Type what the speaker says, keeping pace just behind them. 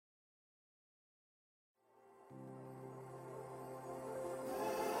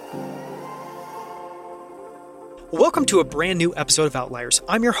Welcome to a brand new episode of Outliers.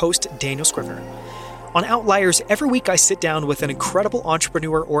 I'm your host, Daniel Scrivener. On Outliers, every week I sit down with an incredible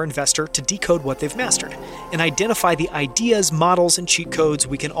entrepreneur or investor to decode what they've mastered and identify the ideas, models, and cheat codes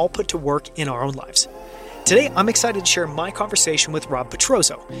we can all put to work in our own lives. Today, I'm excited to share my conversation with Rob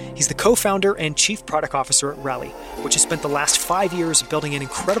Petrozzo. He's the co-founder and chief product officer at Rally, which has spent the last 5 years building an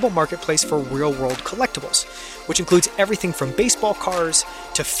incredible marketplace for real-world collectibles, which includes everything from baseball cards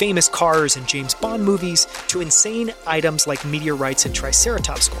to famous cars and James Bond movies to insane items like meteorites and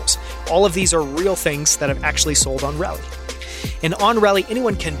Triceratops skulls. All of these are real things that have actually sold on Rally. And on Rally,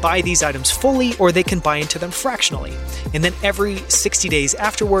 anyone can buy these items fully or they can buy into them fractionally. And then every 60 days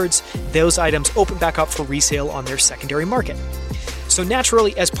afterwards, those items open back up for resale on their secondary market. So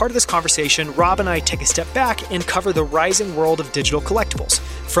naturally, as part of this conversation, Rob and I take a step back and cover the rising world of digital collectibles,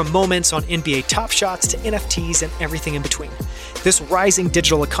 from moments on NBA Top Shots to NFTs and everything in between. This rising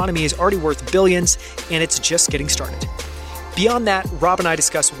digital economy is already worth billions, and it's just getting started. Beyond that, Rob and I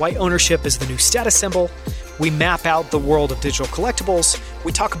discuss why ownership is the new status symbol. We map out the world of digital collectibles.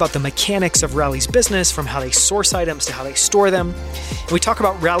 We talk about the mechanics of Rally's business, from how they source items to how they store them. And we talk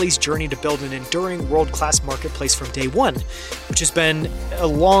about Rally's journey to build an enduring world-class marketplace from day one, which has been a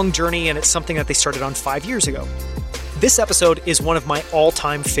long journey, and it's something that they started on 5 years ago. This episode is one of my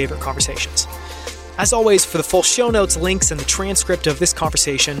all-time favorite conversations. As always, for the full show notes, links, and the transcript of this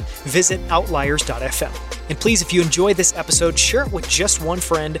conversation, visit outliers.fm. And please, if you enjoyed this episode, share it with just one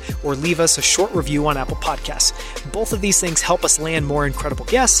friend or leave us a short review on Apple Podcasts. Both of these things help us land more incredible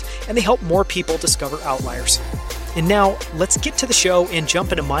guests, and they help more people discover Outliers. And now, let's get to the show and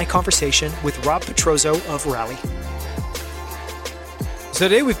jump into my conversation with Rob Petrozzo of Rally. So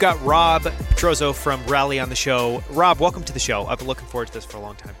today we've got Rob Petrozzo from Rally on the show. Rob, welcome to the show. I've been looking forward to this for a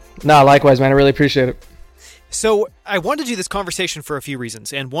long time. No, likewise, man. I really appreciate it. So I wanted to do this conversation for a few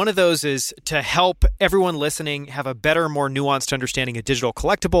reasons, and one of those is to help everyone listening have a better, more nuanced understanding of digital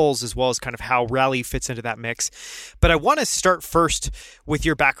collectibles, as well as kind of how Rally fits into that mix. But I want to start first with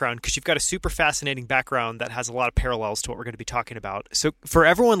your background, because you've got a super fascinating background that has a lot of parallels to what we're going to be talking about. So for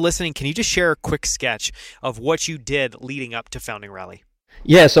everyone listening, can you just share a quick sketch of what you did leading up to founding Rally?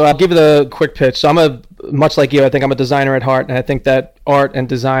 Yeah, so I'll give you the quick pitch. So much like you, I think I'm a designer at heart, and I think that art and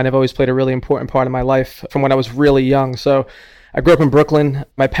design have always played a really important part of my life from when I was really young. So I grew up in Brooklyn.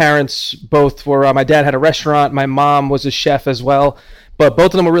 My parents both were, my dad had a restaurant, my mom was a chef as well, but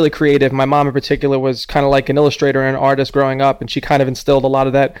both of them were really creative. My mom in particular was kind of like an illustrator and an artist growing up, and she kind of instilled a lot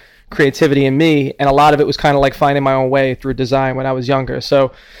of that creativity in me, and a lot of it was kind of like finding my own way through design when I was younger.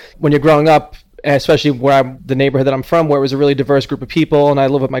 So when you're growing up, especially the neighborhood that I'm from, where it was a really diverse group of people, and I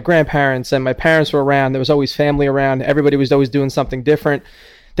lived with my grandparents, and my parents were around. There was always family around. Everybody was always doing something different.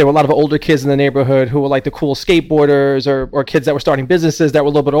 There were a lot of older kids in the neighborhood who were like the cool skateboarders or kids that were starting businesses that were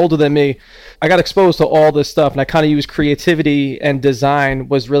a little bit older than me. I got exposed to all this stuff, and I kind of used creativity and design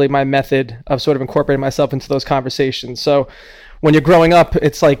was really my method of sort of incorporating myself into those conversations. So when you're growing up,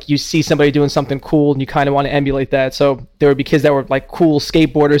 it's like you see somebody doing something cool and you kind of want to emulate that. So there would be kids that were like cool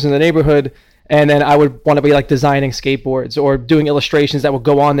skateboarders in the neighborhood, and then I would want to be like designing skateboards or doing illustrations that would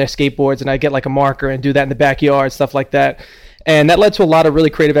go on their skateboards, and I'd get like a marker and do that in the backyard, stuff like that. And that led to a lot of really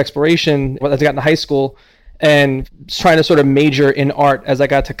creative exploration as I got into high school and trying to sort of major in art as I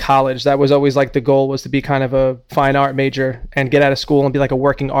got to college. That was always like the goal, was to be kind of a fine art major and get out of school and be like a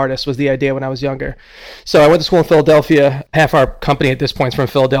working artist, was the idea when I was younger. So I went to school in Philadelphia. Half our company at this point is from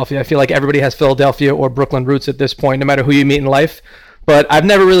Philadelphia. I feel like everybody has Philadelphia or Brooklyn roots at this point, no matter who you meet in life. But I've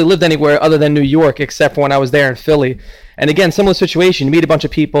never really lived anywhere other than New York, except for when I was there in Philly. And again, similar situation, you meet a bunch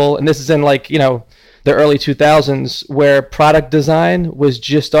of people, and this is in like, the early 2000s, where product design was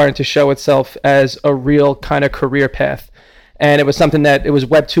just starting to show itself as a real kind of career path. And it was something that, it was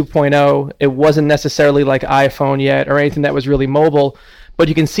Web 2.0. It wasn't necessarily like iPhone yet or anything that was really mobile, but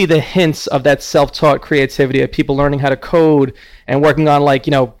you can see the hints of that self-taught creativity of people learning how to code and working on like,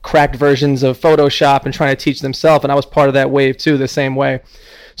 cracked versions of Photoshop and trying to teach themselves. And I was part of that wave too, the same way.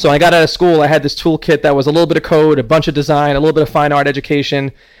 So when I got out of school, I had this toolkit that was a little bit of code, a bunch of design, a little bit of fine art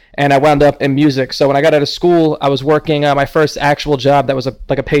education, and I wound up in music. So when I got out of school, I was working, my first actual job that was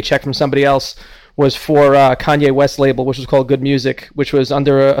like a paycheck from somebody else was for Kanye West label, which was called Good Music, which was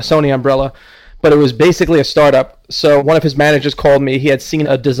under a Sony umbrella. But it was basically a startup. So one of his managers called me. He had seen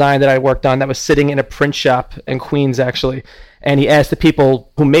a design that I worked on that was sitting in a print shop in Queens, actually. And he asked the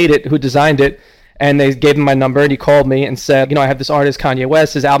people who made it, who designed it, and they gave him my number, and he called me and said, I have this artist, Kanye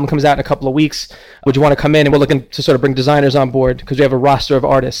West. His album comes out in a couple of weeks. Would you want to come in? And we're looking to sort of bring designers on board because we have a roster of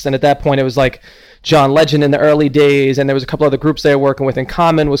artists. And at that point, it was like John Legend in the early days, and there was a couple other groups they were working with. And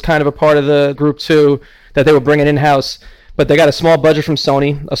Common was kind of a part of the group too that they were bringing in-house. but they got a small budget from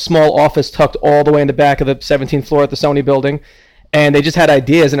Sony, a small office tucked all the way in the back of the 17th floor at the Sony building. And they just had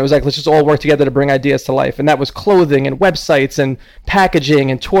ideas, and it was like, let's just all work together to bring ideas to life. And that was clothing and websites and packaging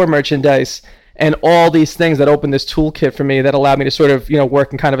and tour merchandise and all these things that opened this toolkit for me that allowed me to sort of,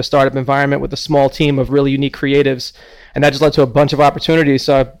 work in kind of a startup environment with a small team of really unique creatives. And that just led to a bunch of opportunities.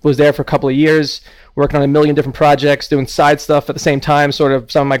 So I was there for a couple of years, working on a million different projects, doing side stuff at the same time, sort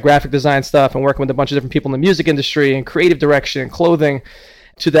of some of my graphic design stuff, and working with a bunch of different people in the music industry and creative direction and clothing.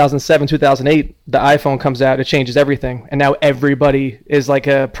 2007, 2008, the iPhone comes out, it changes everything. And now everybody is like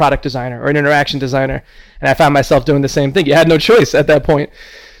a product designer or an interaction designer. And I found myself doing the same thing. You had no choice at that point.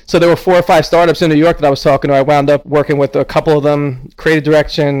 So there were 4 or 5 startups in New York that I was talking to. I wound up working with a couple of them, creative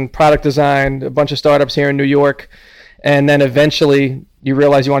direction, product design, a bunch of startups here in New York. And then eventually you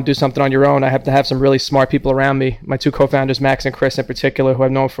realize you want to do something on your own. I have to have some really smart people around me. My 2 co-founders, Max and Chris in particular, who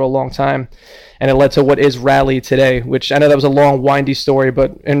I've known for a long time. And it led to what is Rally today, which I know that was a long, windy story,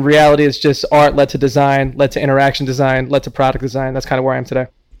 but in reality, it's just art led to design, led to interaction design, led to product design. That's kind of where I am today.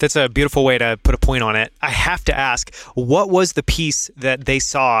 That's a beautiful way to put a point on it. I have to ask, what was the piece that they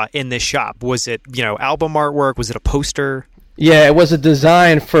saw in this shop? Was it, album artwork? Was it a poster? Yeah, it was a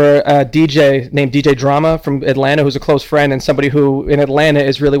design for a DJ named DJ Drama from Atlanta, who's a close friend and somebody who in Atlanta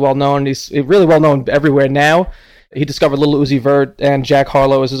is really well known. He's really well known everywhere now. He discovered Lil Uzi Vert and Jack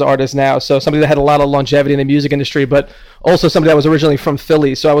Harlow as his artist now. So somebody that had a lot of longevity in the music industry, but also somebody that was originally from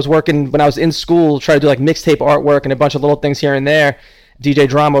Philly. So I was working, when I was in school, trying to do like mixtape artwork and a bunch of little things here and there. DJ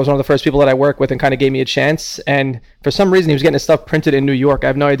Drama was one of the first people that I worked with and kind of gave me a chance. And for some reason, he was getting his stuff printed in New York. I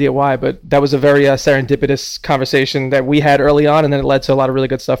have no idea why, but that was a very serendipitous conversation that we had early on, and then it led to a lot of really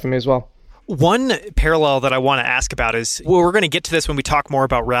good stuff for me as well. One parallel that I want to ask about is, well, we're going to get to this when we talk more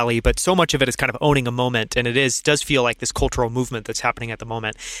about Rally, but so much of it is kind of owning a moment, and it does feel like this cultural movement that's happening at the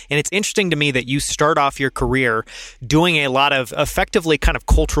moment. And it's interesting to me that you start off your career doing a lot of effectively kind of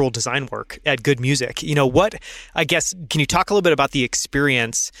cultural design work at Good Music. Can you talk a little bit about the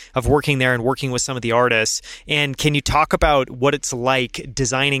experience of working there and working with some of the artists? And can you talk about what it's like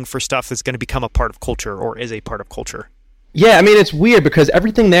designing for stuff that's going to become a part of culture or is a part of culture? Yeah, I mean, it's weird because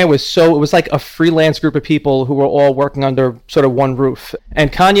everything there was it was like a freelance group of people who were all working under sort of one roof.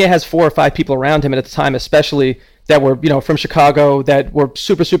 And Kanye has 4 or 5 people around him at the time, especially that were, from Chicago, that were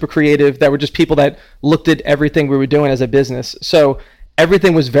super, super creative, that were just people that looked at everything we were doing as a business. So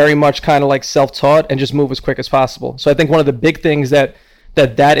everything was very much kind of like self-taught and just move as quick as possible. So I think one of the big things that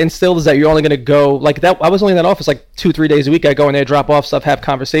instilled is that you're only going to go like that. I was only in that office like 2-3 days a week. I go in there, drop off stuff, have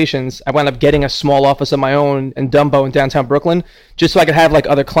conversations. I wound up getting a small office of my own in Dumbo in downtown Brooklyn, just so I could have like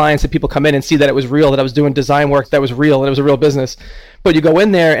other clients and people come in and see that it was real, that I was doing design work that was real and it was a real business. But you go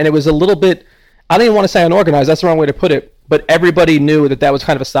in there and it was a little bit, I don't even want to say unorganized, that's the wrong way to put it, but everybody knew that was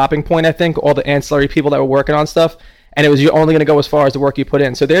kind of a stopping point. I think all the ancillary people that were working on stuff, and it was, you're only going to go as far as the work you put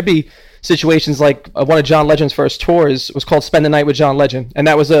in. So there'd be situations like one of John Legend's first tours was called Spend the Night with John Legend. And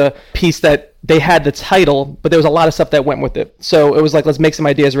that was a piece that they had the title, but there was a lot of stuff that went with it. So it was like, let's make some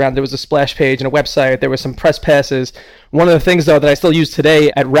ideas around. There was a splash page and a website. There were some press passes. One of the things, though, that I still use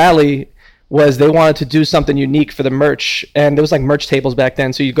today at Rally was they wanted to do something unique for the merch. And there was like merch tables back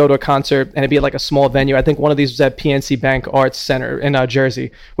then. So you go to a concert and it'd be at like a small venue. I think one of these was at PNC Bank Arts Center in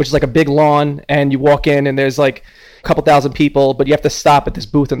Jersey, which is like a big lawn. And you walk in and there's like a couple thousand people, but you have to stop at this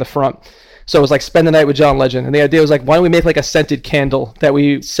booth in the front. So it was like Spend the Night with John Legend. And the idea was like, why don't we make like a scented candle that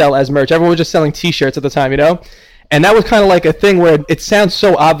we sell as merch? Everyone was just selling t-shirts at the time, And that was kind of like a thing where it sounds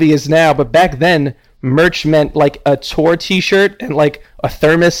so obvious now, but back then merch meant like a tour t-shirt and like a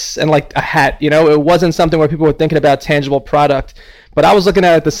thermos and like a hat, It wasn't something where people were thinking about tangible product. But I was looking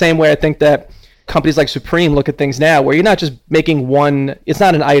at it the same way I think that companies like Supreme look at things now, where you're not just making one, it's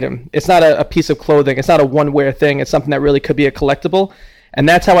not an item, it's not a piece of clothing, it's not a one-wear thing, it's something that really could be a collectible. And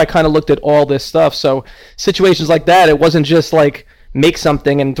that's how I kind of looked at all this stuff. So situations like that, it wasn't just like make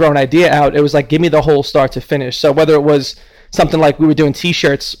something and throw an idea out, it was like give me the whole start to finish. So whether it was something like we were doing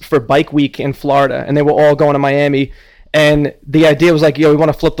t-shirts for Bike Week in Florida and they were all going to Miami, and the idea was like, we want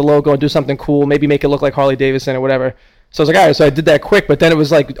to flip the logo and do something cool, maybe make it look like Harley Davidson or whatever. So I was like, all right, so I did that quick, but then it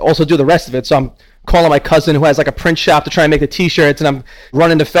was like also do the rest of it. So I'm calling my cousin who has like a print shop to try and make the t-shirts, and I'm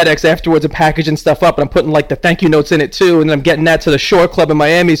running to FedEx afterwards and packaging stuff up, and I'm putting like the thank you notes in it too, and then I'm getting that to the Shore Club in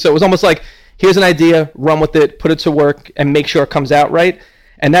Miami. So it was almost like, here's an idea, run with it, put it to work, and make sure it comes out right.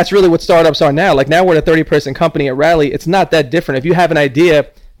 And that's really what startups are now. Like now we're at a 30-person company at Rally. It's not that different. If you have an idea,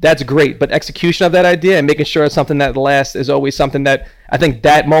 that's great, but execution of that idea and making sure it's something that lasts is always something that I think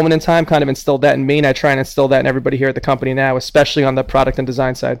that moment in time kind of instilled that in me, and I try and instill that in everybody here at the company now, especially on the product and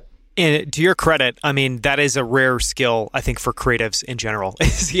design side. And to your credit, I mean, that is a rare skill, I think, for creatives in general.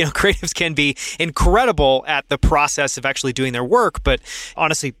 Creatives can be incredible at the process of actually doing their work, but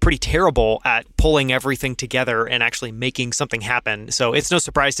honestly, pretty terrible at pulling everything together and actually making something happen. So it's no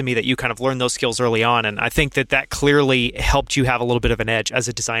surprise to me that you kind of learned those skills early on. And I think that clearly helped you have a little bit of an edge as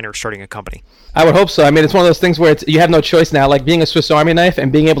a designer starting a company. I would hope so. I mean, it's one of those things where you have no choice now. Like being a Swiss Army knife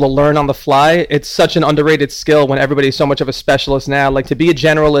and being able to learn on the fly, it's such an underrated skill when everybody's so much of a specialist now. Like to be a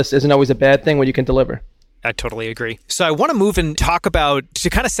generalist isn't always a bad thing when you can deliver. I totally agree. So I want to move and talk about,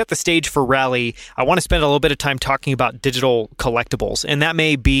 to kind of set the stage for Rally, I want to spend a little bit of time talking about digital collectibles. And that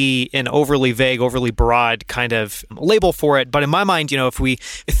may be an overly vague, overly broad kind of label for it. But in my mind, if we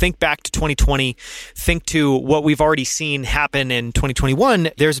think back to 2020, think to what we've already seen happen in 2021,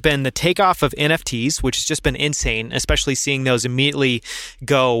 there's been the takeoff of NFTs, which has just been insane, especially seeing those immediately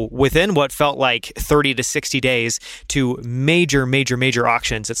go within what felt like 30 to 60 days to major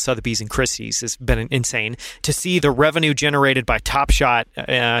auctions at Sotheby's and Christie's has been insane. To see the revenue generated by Top Shot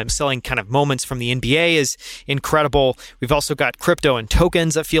selling kind of moments from the NBA is incredible. We've also got crypto and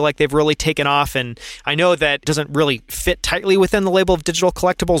tokens that feel like they've really taken off. And I know that doesn't really fit tightly within the label of digital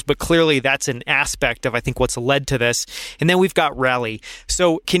collectibles, but clearly that's an aspect of, I think, what's led to this. And then we've got Rally.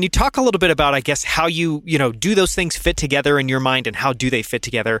 So can you talk a little bit about, I guess, how you do those things fit together in your mind and how do they fit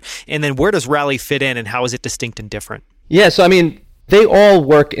together? And then where does Rally fit in and how is it distinct and different? Yeah, so I mean, they all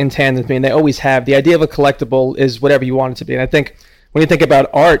work in tandem with me, and they always have. The idea of a collectible is whatever you want it to be. And I think when you think about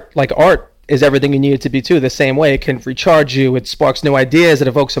art, like art is everything you need it to be too. The same way, it can recharge you, it sparks new ideas, it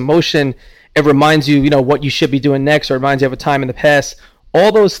evokes emotion, it reminds you, what you should be doing next, or reminds you of a time in the past.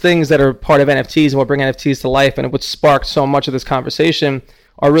 All those things that are part of NFTs and what bring NFTs to life and what sparked so much of this conversation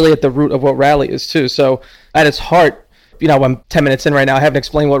are really at the root of what Rally is too. So at its heart, I'm 10 minutes in right now, I haven't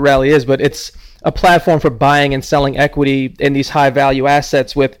explained what Rally is, but it's a platform for buying and selling equity in these high value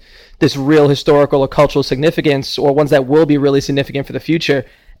assets with this real historical or cultural significance, or ones that will be really significant for the future,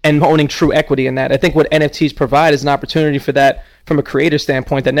 and owning true equity in that. I think what NFTs provide is an opportunity for that from a creator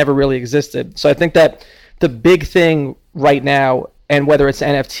standpoint that never really existed. So I think that the big thing right now, and whether it's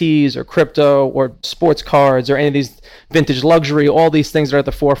NFTs or crypto or sports cards or any of these vintage luxury, all these things that are at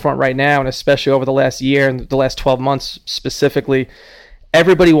the forefront right now, and especially over the last year and the last 12 months specifically,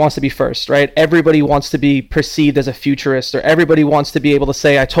 everybody wants to be first, right? Everybody wants to be perceived as a futurist, or everybody wants to be able to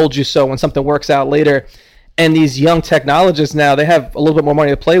say, I told you so when something works out later. And these young technologists now, they have a little bit more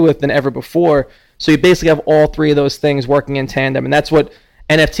money to play with than ever before. So you basically have all three of those things working in tandem. And that's what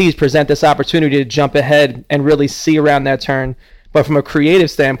NFTs present, this opportunity to jump ahead and really see around that turn. But from a creative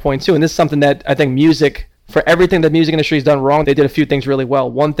standpoint too, and this is something that I think music, for everything the music industry has done wrong, they did a few things really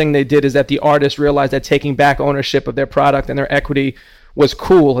well. One thing they did is that the artists realized that taking back ownership of their product and their equity was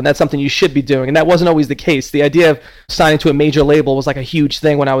cool, and that's something you should be doing. And that wasn't always the case. The idea of signing to a major label was like a huge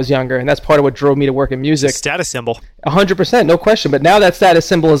thing when I was younger, and that's part of what drove me to work in music. It's a status symbol. 100%, no question. But now that status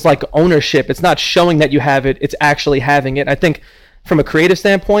symbol is like ownership. It's not showing that you have it, it's actually having it. I think from a creative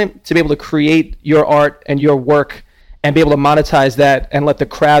standpoint, to be able to create your art and your work and be able to monetize that and let the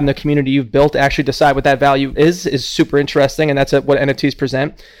crowd and the community you've built actually decide what that value is super interesting, and that's what NFTs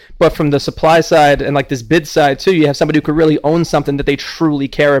present. But from the supply side and like this bid side too, you have somebody who could really own something that they truly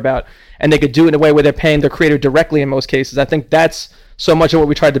care about, and they could do it in a way where they're paying their creator directly in most cases. I think that's so much of what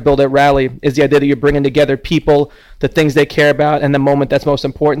we tried to build at Rally, is the idea that you're bringing together people, the things they care about, and the moment that's most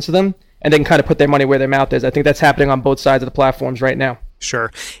important to them, and they can kind of put their money where their mouth is. I think that's happening on both sides of the platforms right now.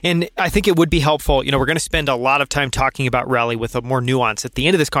 Sure. And I think it would be helpful, we're going to spend a lot of time talking about Rally with a more nuance at the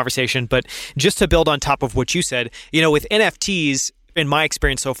end of this conversation, but just to build on top of what you said, with NFTs, in my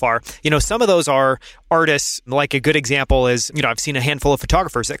experience so far, some of those are artists. Like a good example is, I've seen a handful of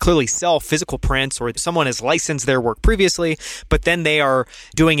photographers that clearly sell physical prints, or someone has licensed their work previously, but then they are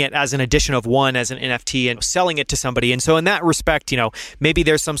doing it as an addition of one as an NFT and selling it to somebody. And so in that respect, maybe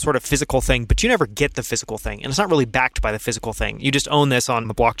there's some sort of physical thing, but you never get the physical thing. And it's not really backed by the physical thing. You just own this on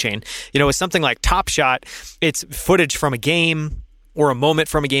the blockchain. With something like Top Shot, it's footage from a game, or a moment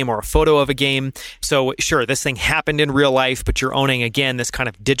from a game, or a photo of a game. So sure, this thing happened in real life, but you're owning, again, this kind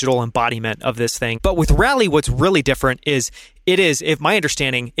of digital embodiment of this thing. But with Rally, what's really different is if my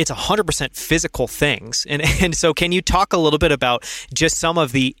understanding, it's 100% physical things. And so can you talk a little bit about just some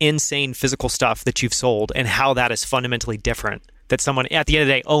of the insane physical stuff that you've sold and how that is fundamentally different? That someone at the end of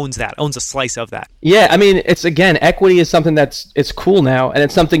the day owns a slice of that. Yeah, I mean, it's, again, equity is something it's cool now, and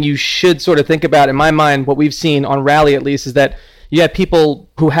it's something you should sort of think about. In my mind, what we've seen on Rally at least is that You have people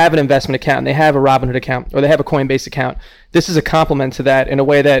who have an investment account, and they have a Robinhood account, or they have a Coinbase account. This is a complement to that in a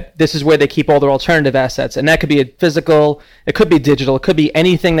way that this is where they keep all their alternative assets. And that could be a physical, it could be digital, it could be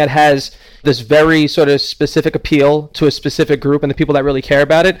anything that has this very sort of specific appeal to a specific group and the people that really care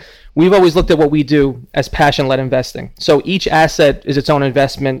about it. We've always looked at what we do as passion-led investing. So each asset is its own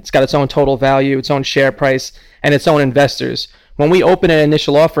investment. It's got its own total value, its own share price, and its own investors. When we open an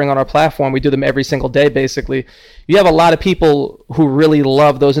initial offering on our platform, we do them every single day, basically. You have a lot of people who really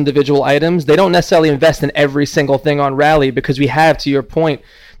love those individual items. They don't necessarily invest in every single thing on Rally because we have, to your point,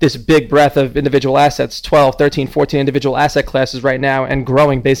 this big breadth of individual assets, 12, 13, 14 individual asset classes right now, and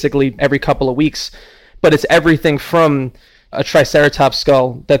growing basically every couple of weeks. But it's everything from a Triceratops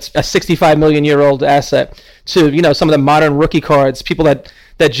skull that's a 65 million year old asset to, you know, some of the modern rookie cards, people that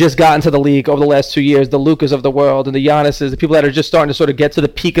just got into the league over the last 2 years, the Lucas of the world and the Giannis's, the people that are just starting to sort of get to the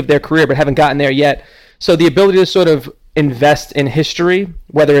peak of their career but haven't gotten there yet. So the ability to sort of invest in history,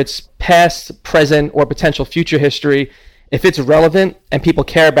 whether it's past, present, or potential future history, if it's relevant and people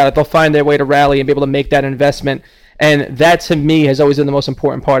care about it, they'll find their way to Rally and be able to make that investment. And that, to me, has always been the most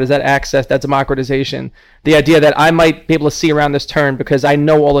important part, is that access, that democratization. The idea that I might be able to see around this turn because I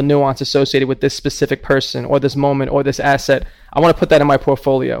know all the nuance associated with this specific person or this moment or this asset. I want to put that in my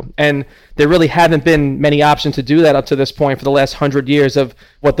portfolio. And there really haven't been many options to do that up to this point for the last 100 years of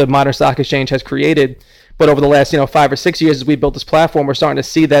what the modern stock exchange has created. But over the last 5 or 6 years as we built this platform, we're starting to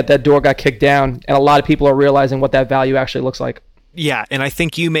see that door got kicked down, and a lot of people are realizing what that value actually looks like. Yeah, and I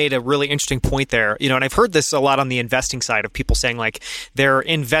think you made a really interesting point there. And I've heard this a lot on the investing side of people saying like they're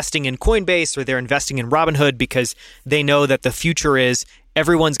investing in Coinbase or they're investing in Robinhood because they know that the future is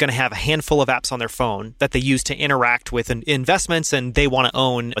everyone's going to have a handful of apps on their phone that they use to interact with investments, and they want to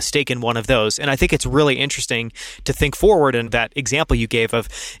own a stake in one of those. And I think it's really interesting to think forward in that example you gave of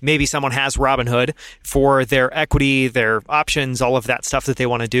maybe someone has Robinhood for their equity, their options, all of that stuff that they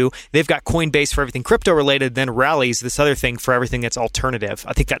want to do. They've got Coinbase for everything crypto related, then Rally's this other thing for everything that's alternative.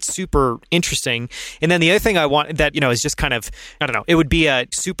 I think that's super interesting. And then the other thing I want that, is just kind of, I don't know, it would be a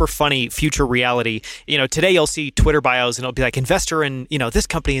super funny future reality. Today you'll see Twitter bios and it'll be like investor in, this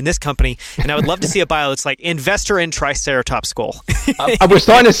company and this company. And I would love to see a bio that's like investor in Triceratops skull. We're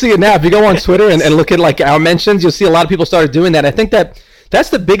starting to see it now. If you go on Twitter and look at like our mentions, you'll see a lot of people started doing that. I think that's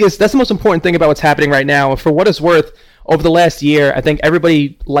the most important thing about what's happening right now. For what it's worth, over the last year, I think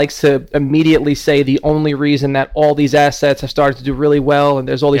everybody likes to immediately say the only reason that all these assets have started to do really well and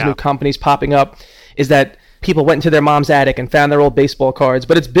there's all these new companies popping up is that people went into their mom's attic and found their old baseball cards.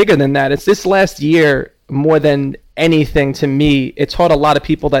 But it's bigger than that. It's this last year, more than anything to me, it taught a lot of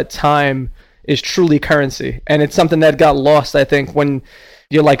people that time is truly currency. And it's something that got lost, I think, when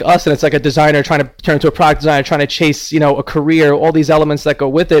you're like us and it's like a designer trying to turn into a product designer, trying to chase, a career, all these elements that go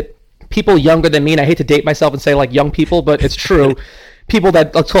with it. People younger than me, and I hate to date myself and say like young people, but it's true. People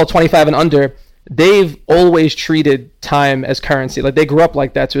that, let's call it 25 and under, they've always treated time as currency. Like they grew up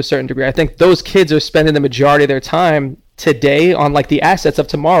like that to a certain degree. I think those kids are spending the majority of their time today on like the assets of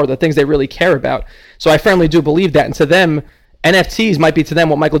tomorrow, the things they really care about. So I firmly do believe that. And to them, NFTs might be to them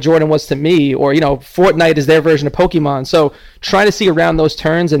what Michael Jordan was to me, or, Fortnite is their version of Pokemon. So trying to see around those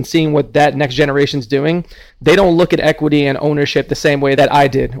turns and seeing what that next generation's doing, they don't look at equity and ownership the same way that I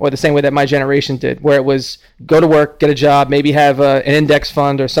did, or the same way that my generation did, where it was go to work, get a job, maybe have an index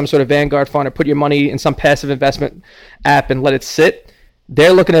fund or some sort of Vanguard fund, or put your money in some passive investment app and let it sit.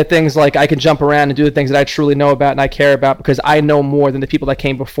 They're looking at things like I can jump around and do the things that I truly know about and I care about because I know more than the people that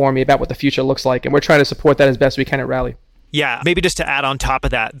came before me about what the future looks like. And we're trying to support that as best we can at Rally. Yeah, maybe just to add on top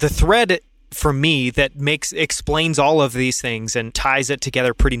of that, the thread for me that explains all of these things and ties it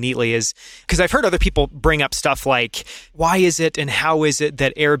together pretty neatly is because I've heard other people bring up stuff like why is it and how is it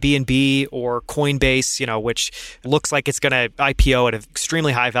that Airbnb or Coinbase, which looks like it's going to IPO at an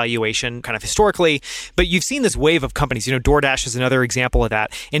extremely high valuation kind of historically, but you've seen this wave of companies, DoorDash is another example of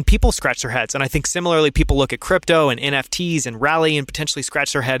that, and people scratch their heads. And I think similarly people look at crypto and NFTs and Rally and potentially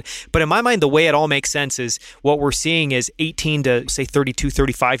scratch their head. But in my mind, the way it all makes sense is what we're seeing is 18 to say 32,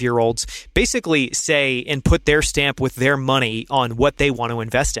 35-year-olds basically say and put their stamp with their money on what they want to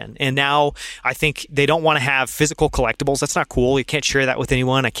invest in. And now I think they don't want to have physical collectibles. That's not cool. You can't share that with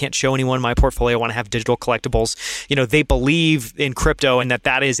anyone. I can't show anyone my portfolio. I want to have digital collectibles. They believe in crypto and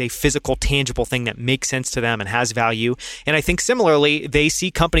that is a physical, tangible thing that makes sense to them and has value. And I think similarly, they see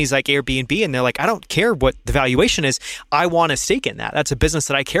companies like Airbnb and they're like, I don't care what the valuation is. I want a stake in that. That's a business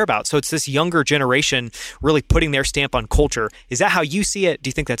that I care about. So it's this younger generation really putting their stamp on culture. Is that how you see it? Do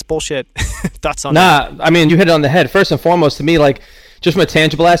you think that's bullshit? Thoughts on that? I mean, you hit it on the head. First and foremost, to me, like just from a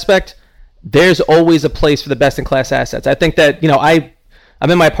tangible aspect, there's always a place for the best in class assets. I think that, I'm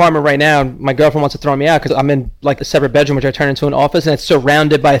in my apartment right now, and my girlfriend wants to throw me out because I'm in like a separate bedroom, which I turn into an office, and it's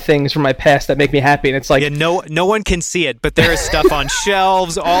surrounded by things from my past that make me happy. And it's like, yeah, no one can see it, but there is stuff on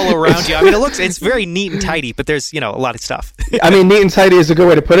shelves all around you. I mean, it's very neat and tidy, but there's, a lot of stuff. I mean, neat and tidy is a good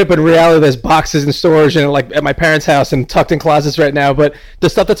way to put it, but in reality, there's boxes and storage and like at my parents' house and tucked in closets right now. But the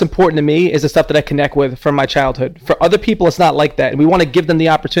stuff that's important to me is the stuff that I connect with from my childhood. For other people, it's not like that, and we want to give them the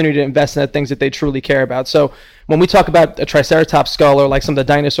opportunity to invest in the things that they truly care about. So when we talk about a Triceratops skull or like some of the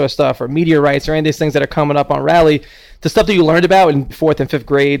dinosaur stuff or meteorites or any of these things that are coming up on Rally, the stuff that you learned about in 4th and 5th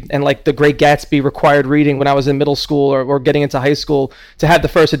grade and like the Great Gatsby required reading when I was in middle school or getting into high school, to have the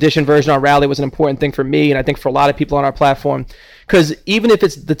first edition version on Rally was an important thing for me, and I think for a lot of people on our platform. Because even if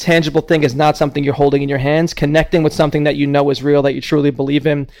it's the tangible thing is not something you're holding in your hands, connecting with something that you know is real, that you truly believe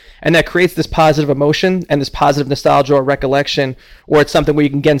in, and that creates this positive emotion and this positive nostalgia or recollection, or it's something where you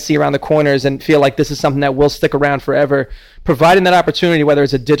can again see around the corners and feel like this is something that will stick around forever. Providing that opportunity, whether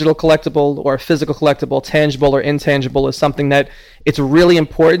it's a digital collectible or a physical collectible, tangible or intangible, is something that it's really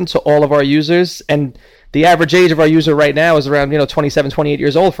important to all of our users. And the average age of our user right now is around 27, 28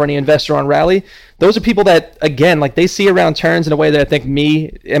 years old for any investor on Rally. Those are people that, again, like they see around turns in a way that I think me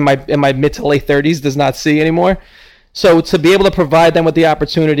in my mid to late 30s does not see anymore. So to be able to provide them with the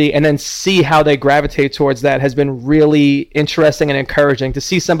opportunity and then see how they gravitate towards that has been really interesting and encouraging. To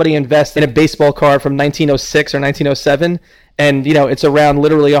see somebody invest in a baseball card from 1906 or 1907 and it's around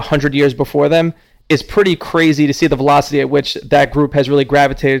literally 100 years before them is pretty crazy to see the velocity at which that group has really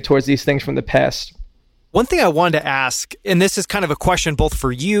gravitated towards these things from the past. One thing I wanted to ask, and this is kind of a question both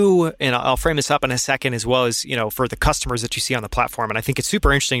for you, and I'll frame this up in a second, as well as, for the customers that you see on the platform. And I think it's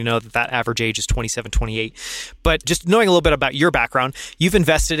super interesting to know that average age is 27, 28. But just knowing a little bit about your background, you've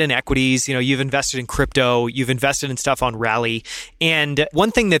invested in equities, you've invested in crypto, you've invested in stuff on Rally. And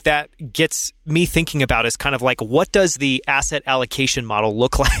one thing that gets me thinking about is kind of like, what does the asset allocation model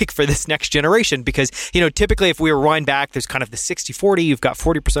look like for this next generation? Because, typically if we rewind back, there's kind of the 60-40, you've got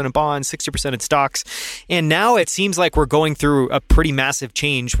 40% in bonds, 60% in stocks. And now it seems like we're going through a pretty massive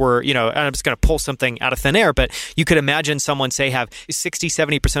change where, and I'm just going to pull something out of thin air, but you could imagine someone, say, have 60,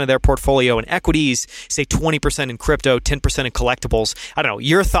 70% of their portfolio in equities, say 20% in crypto, 10% in collectibles. I don't know.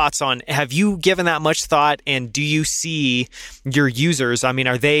 Your thoughts on, have you given that much thought? And do you see your users, I mean,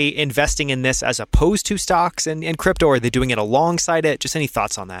 are they investing in this as opposed to stocks and crypto? Or are they doing it alongside it? Just any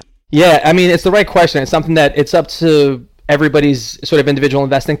thoughts on that? Yeah, I mean, it's the right question. It's something that it's up to everybody's sort of individual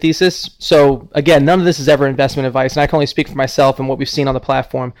investing thesis. So again, none of this is ever investment advice, and I can only speak for myself and what we've seen on the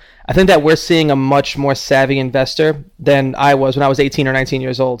platform. I think that we're seeing a much more savvy investor than I was when I was 18 or 19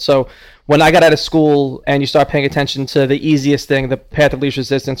 years old. So when I got out of school and you start paying attention to the easiest thing, the path of least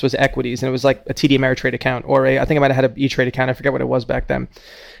resistance was equities, and it was like a TD Ameritrade account, or I think I might have had an E-Trade account. I forget what it was back then.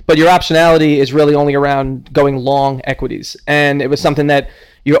 But your optionality is really only around going long equities, and it was something that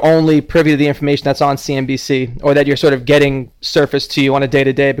you're only privy to the information that's on CNBC, or that you're sort of getting surfaced to you on a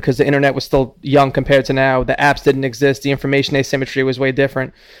day-to-day, because the internet was still young compared to now. The apps didn't exist. The information asymmetry was way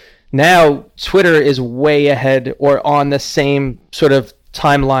different. Now, Twitter is way ahead or on the same sort of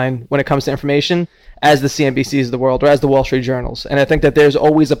timeline when it comes to information as the CNBCs of the world or as the Wall Street Journals. And I think that there's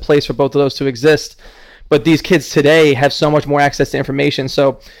always a place for both of those to exist. But these kids today have so much more access to information,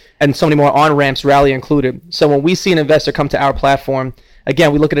 and so many more on-ramps, Rally included. So when we see an investor come to our platform,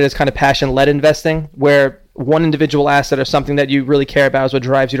 again, we look at it as kind of passion-led investing, where one individual asset or something that you really care about is what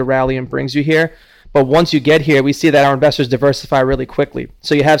drives you to Rally and brings you here. But once you get here, we see that our investors diversify really quickly.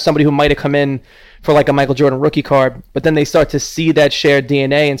 So you have somebody who might have come in for like a Michael Jordan rookie card, but then they start to see that shared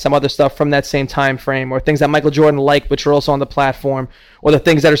DNA and some other stuff from that same time frame, or things that Michael Jordan liked, which are also on the platform, or the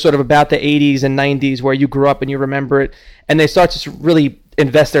things that are sort of about the 80s and 90s where you grew up and you remember it. And they start to really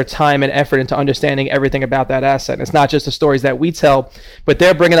invest their time and effort into understanding everything about that asset. And it's not just the stories that we tell, but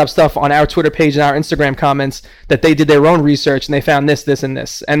they're bringing up stuff on our Twitter page and our Instagram comments that they did their own research and they found this, this, and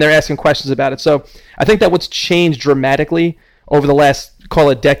this, and they're asking questions about it. So I think that what's changed dramatically over the last, call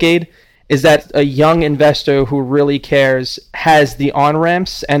it, decade, is that a young investor who really cares has the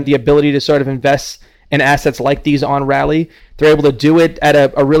on-ramps and the ability to sort of invest in assets like these on Rally. They're able to do it at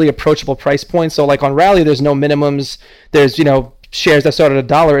a really approachable price point. So like on Rally, there's no minimums. There's, shares that start at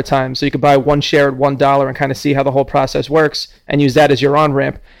 $1 at times. So you could buy one share at $1 and kind of see how the whole process works and use that as your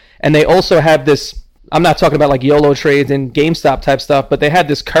on-ramp. And they also have this, I'm not talking about like YOLO trades and GameStop type stuff, but they had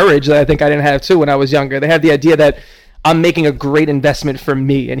this courage that I think I didn't have too when I was younger. They had the idea that I'm making a great investment for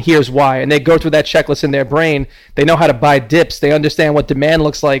me, and here's why. And they go through that checklist in their brain. They know how to buy dips. They understand what demand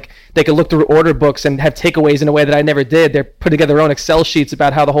looks like. They can look through order books and have takeaways in a way that I never did. They're putting together their own Excel sheets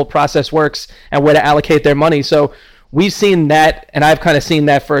about how the whole process works and where to allocate their money. So we've seen that, and I've kind of seen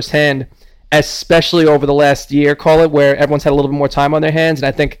that firsthand. especially over the last year, call it, where everyone's had a little bit more time on their hands. And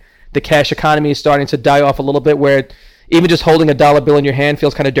I think the cash economy is starting to die off a little bit, where even just holding a dollar bill in your hand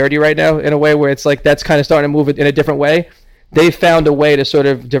feels kind of dirty right now, in a way where it's like that's kind of starting to move it in a different way. They found a way to sort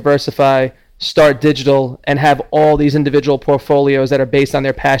of diversify, start digital, and have all these individual portfolios that are based on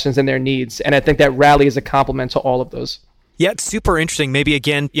their passions and their needs. And I think that Rally is a complement to all of those. Yeah, it's super interesting. Maybe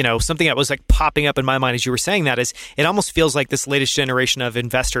again, something that was like popping up in my mind as you were saying that is it almost feels like this latest generation of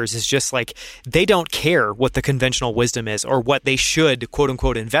investors is just like they don't care what the conventional wisdom is or what they should quote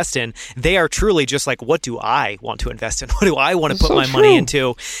unquote invest in. They are truly just like, what do I want to invest in? What do I want to put my money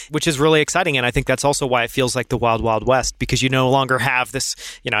into? Which is really exciting. And I think that's also why it feels like the wild, wild west, because you no longer have this,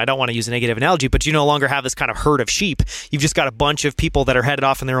 I don't want to use a negative analogy, but you no longer have this kind of herd of sheep. You've just got a bunch of people that are headed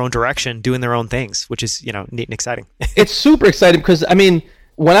off in their own direction, doing their own things, which is, neat and exciting. It's super exciting because,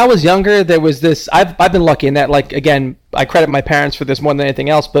 when I was younger, there was this, I've been lucky in that, like, again, I credit my parents for this more than anything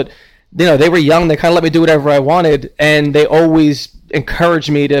else, but, they were young, they kind of let me do whatever I wanted, and they always encouraged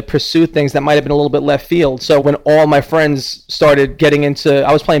me to pursue things that might have been a little bit left field. So when all my friends started getting into,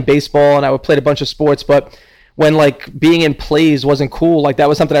 I was playing baseball and I would play a bunch of sports, but when like being in plays wasn't cool, like that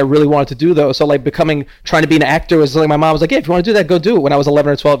was something I really wanted to do though. So like trying to be an actor was like, my mom was like, yeah, if you want to do that, go do it, when I was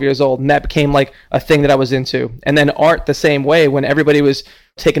 11 or 12 years old. And that became like a thing that I was into. And then art the same way, when everybody was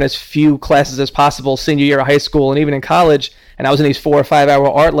taking as few classes as possible senior year of high school and even in college, and I was in these 4 or 5 hour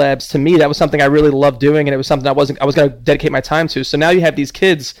art labs. To me, that was something I really loved doing, and it was something I was going to dedicate my time to. So now you have these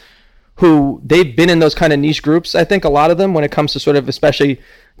kids who they've been in those kind of niche groups, I think a lot of them, when it comes to sort of especially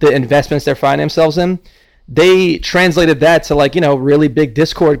the investments they're finding themselves in. They translated that to like, really big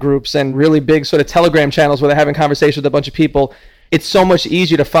Discord groups and really big sort of Telegram channels where they're having conversations with a bunch of people. It's so much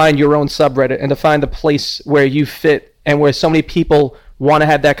easier to find your own subreddit and to find the place where you fit and where so many people want to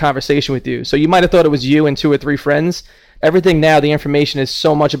have that conversation with you. So you might have thought it was you and 2 or 3 friends. Everything now, the information is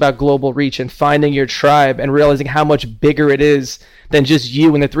so much about global reach and finding your tribe and realizing how much bigger it is than just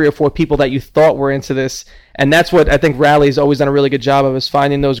you and the 3 or 4 people that you thought were into this. And that's what I think Rally's always done a really good job of, is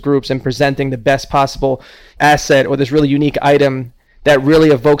finding those groups and presenting the best possible asset or this really unique item that really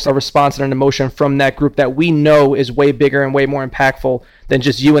evokes a response and an emotion from that group that we know is way bigger and way more impactful than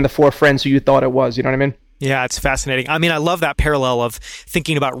just you and the 4 friends who you thought it was. You know what I mean? Yeah, it's fascinating. I love that parallel of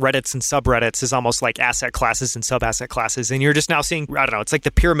thinking about Reddits and subreddits as almost like asset classes and sub-asset classes. And you're just now seeing, I don't know, it's like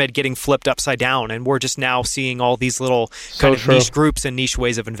the pyramid getting flipped upside down. And we're just now seeing all these little kind of niche groups and niche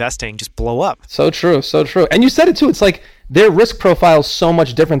ways of investing just blow up. So true, so true. And you said it too. It's like their risk profile is so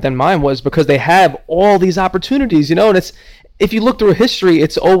much different than mine was because they have all these opportunities, and it's, if you look through history,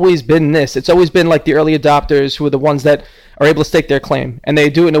 it's always been this. It's always been like the early adopters who are the ones that are able to stake their claim. And they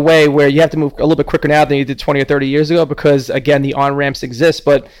do it in a way where you have to move a little bit quicker now than you did 20 or 30 years ago because, again, the on-ramps exist.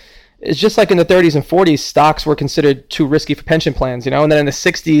 But it's just like in the 30s and 40s, stocks were considered too risky for pension plans, And then in the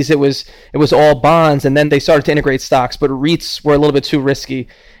 60s, it was all bonds, and then they started to integrate stocks. But REITs were a little bit too risky.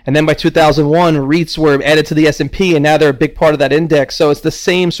 And then by 2001, REITs were added to the S&P, and now they're a big part of that index. So it's the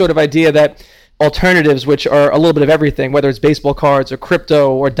same sort of idea that alternatives, which are a little bit of everything, whether it's baseball cards or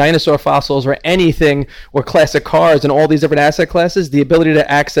crypto or dinosaur fossils or anything, or classic cars and all these different asset classes, the ability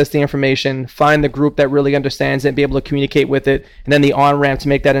to access the information, find the group that really understands it and be able to communicate with it, and then the on-ramp to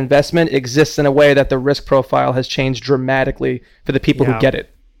make that investment exists in a way that the risk profile has changed dramatically for the people who get it.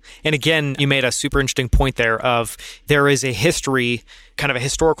 And again, you made a super interesting point there of there is a history, kind of a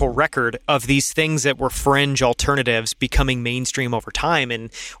historical record of these things that were fringe alternatives becoming mainstream over time.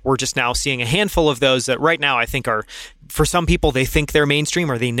 And we're just now seeing a handful of those that right now I think are, for some people, they think they're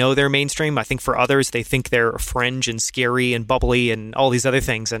mainstream or they know they're mainstream. I think for others, they think they're fringe and scary and bubbly and all these other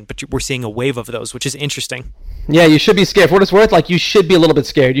things. But we're seeing a wave of those, which is interesting. Yeah, you should be scared. For what it's worth, like you should be a little bit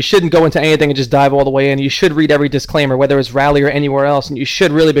scared. You shouldn't go into anything and just dive all the way in. You should read every disclaimer, whether it's Rally or anywhere else, and you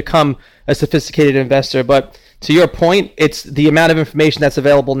should really become a sophisticated investor. But to your point, it's the amount of information that's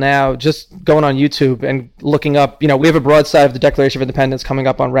available now, just going on YouTube and looking up, we have a broadside of the Declaration of Independence coming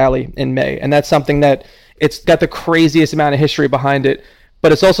up on Rally in May. And that's something that it's got the craziest amount of history behind it.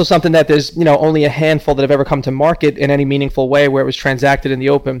 But it's also something that there's, only a handful that have ever come to market in any meaningful way where it was transacted in the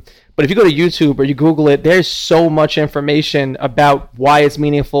open. But if you go to YouTube or you Google it, there's so much information about why it's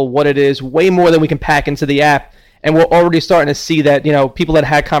meaningful, what it is, way more than we can pack into the app. And we're already starting to see that, people that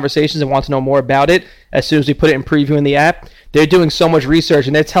had conversations and want to know more about it, as soon as we put it in preview in the app, they're doing so much research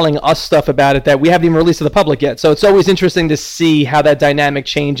and they're telling us stuff about it that we haven't even released to the public yet. So it's always interesting to see how that dynamic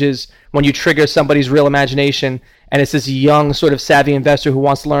changes when you trigger somebody's real imagination. And it's this young sort of savvy investor who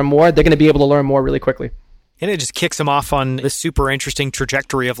wants to learn more. They're going to be able to learn more really quickly. And it just kicks them off on this super interesting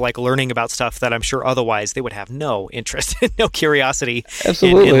trajectory of like learning about stuff that I'm sure otherwise they would have no interest, no curiosity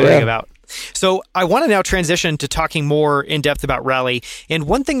in learning about. So I want to now transition to talking more in depth about Rally. And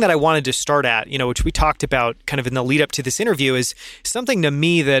one thing that I wanted to start at, which we talked about kind of in the lead up to this interview, is something to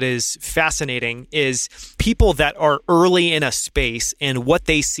me that is fascinating is people that are early in a space and what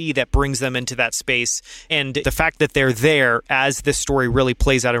they see that brings them into that space. And the fact that they're there as this story really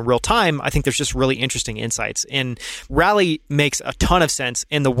plays out in real time, I think there's just really interesting insights. And Rally makes a ton of sense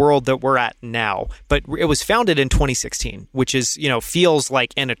in the world that we're at now. But it was founded in 2016, which is, feels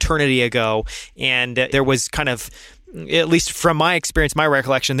like an eternity ago. And there was kind of, at least from my experience, my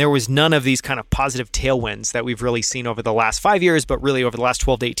recollection, there was none of these kind of positive tailwinds that we've really seen over the last 5 years, but really over the last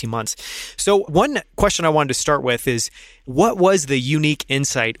 12 to 18 months. So one question I wanted to start with is, what was the unique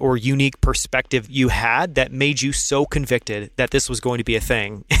insight or unique perspective you had that made you so convicted that this was going to be a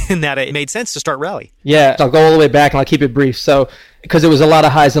thing and that it made sense to start Rally? Yeah, I'll go all the way back and I'll keep it brief. So, because it was a lot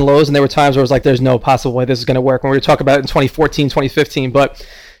of highs and lows, and there were times where it was like, there's no possible way this is going to work. When we were talking about it in 2014, 2015, but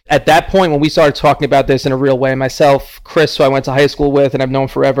at that point, when we started talking about this in a real way, myself, Chris, who I went to high school with and I've known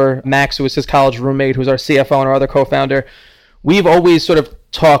forever, Max, who was his college roommate, who's our CFO and our other co-founder, we've always sort of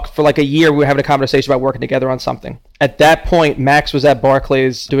talked for like a year. We were having a conversation about working together on something. At that point, Max was at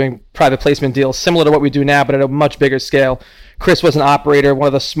Barclays doing private placement deals, similar to what we do now, but at a much bigger scale. Chris was an operator, one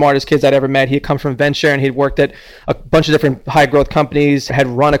of the smartest kids I'd ever met. He had come from venture and he'd worked at a bunch of different high growth companies, had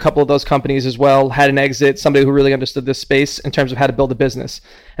run a couple of those companies as well, had an exit, somebody who really understood this space in terms of how to build a business.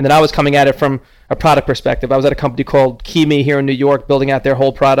 And then I was coming at it from a product perspective. I was at a company called Kimi here in New York, building out their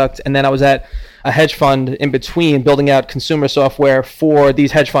whole product. And then I was at a hedge fund in between, building out consumer software for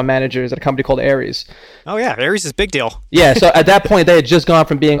these hedge fund managers at a company called Ares. Oh yeah, Ares is a big deal. Yeah, so at that point, they had just gone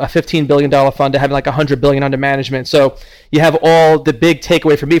from being a $15 billion fund to having like $100 billion under management. So you have all the big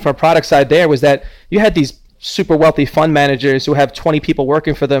takeaway for me from a product side there was that you had these super wealthy fund managers who have 20 people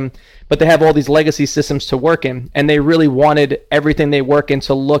working for them, but they have all these legacy systems to work in. And they really wanted everything they work in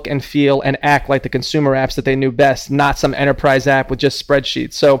to look and feel and act like the consumer apps that they knew best, not some enterprise app with just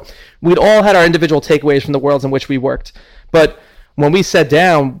spreadsheets. So we'd all had our individual takeaways from the worlds in which we worked. But when we sat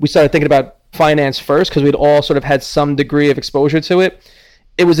down, we started thinking about finance first because we'd all sort of had some degree of exposure to it.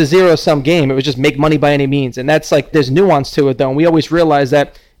 It was a zero-sum game. It was just make money by any means. And that's like, there's nuance to it though. And we always realized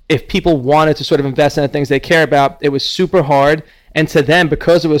that if people wanted to sort of invest in the things they care about, it was super hard. And to them,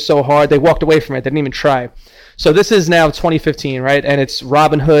 because it was so hard, they walked away from it. They didn't even try. So this is now 2015, right? And it's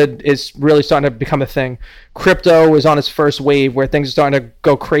Robinhood is really starting to become a thing. Crypto is on its first wave where things are starting to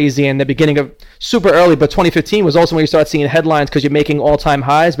go crazy in the beginning of super early, but 2015 was also when you start seeing headlines because you're making all-time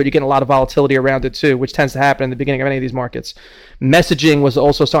highs, but you're getting a lot of volatility around it too, which tends to happen in the beginning of any of these markets. Messaging was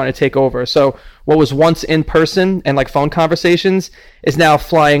also starting to take over. So what was once in person and like phone conversations is now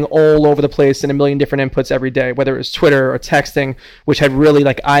flying all over the place in a million different inputs every day, whether it was Twitter or texting, which had really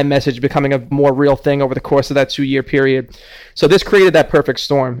like iMessage becoming a more real thing over the course of that 2-year period. So this created that perfect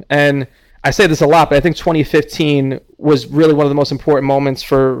storm. And I say this a lot, but I think 2015 was really one of the most important moments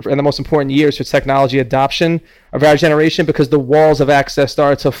and the most important years for technology adoption of our generation because the walls of access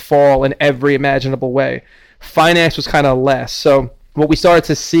started to fall in every imaginable way. Finance was kind of less. So what we started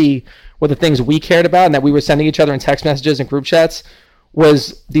to see were the things we cared about and that we were sending each other in text messages and group chats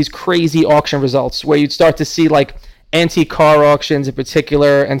was these crazy auction results where you'd start to see like antique car auctions in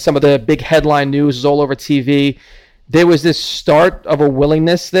particular and some of the big headline news was all over TV. There was this start of a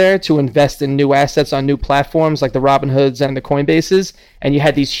willingness there to invest in new assets on new platforms like the Robinhoods and the Coinbases, and you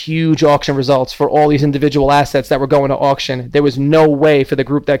had these huge auction results for all these individual assets that were going to auction. There was no way for the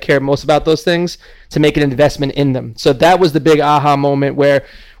group that cared most about those things to make an investment in them. So that was the big aha moment where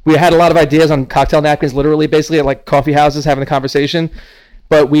we had a lot of ideas on cocktail napkins, literally basically at like coffee houses having a conversation.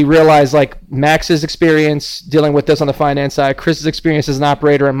 But we realized like Max's experience dealing with this on the finance side, Chris's experience as an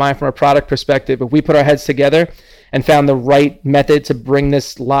operator, and mine from a product perspective, if we put our heads together and found the right method to bring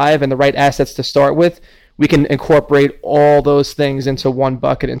this live and the right assets to start with, we can incorporate all those things into one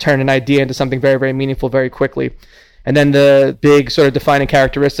bucket and turn an idea into something very, very meaningful very quickly. And then the big sort of defining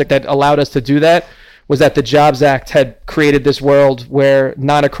characteristic that allowed us to do that was that the Jobs Act had created this world where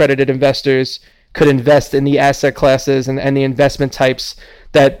non-accredited investors could invest in the asset classes and the investment types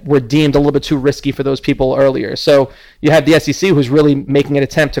that were deemed a little bit too risky for those people earlier. So you have the SEC who's really making an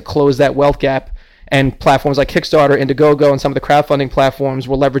attempt to close that wealth gap, and platforms like Kickstarter, Indiegogo, and some of the crowdfunding platforms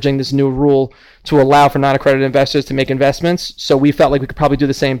were leveraging this new rule to allow for non-accredited investors to make investments. So we felt like we could probably do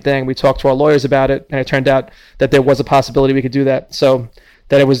the same thing. We talked to our lawyers about it, and it turned out that there was a possibility we could do that. So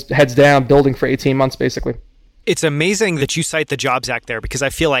that it was heads down building for 18 months, basically. It's amazing that you cite the Jobs Act there, because I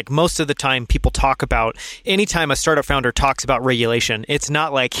feel like most of the time people talk about, anytime a startup founder talks about regulation, it's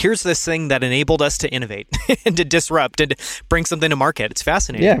not like, here's this thing that enabled us to innovate and to disrupt and to bring something to market. It's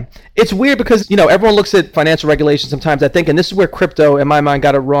fascinating. Yeah. It's weird because, everyone looks at financial regulation sometimes, I think, and this is where crypto, in my mind,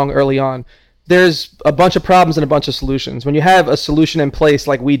 got it wrong early on. There's a bunch of problems and a bunch of solutions. When you have a solution in place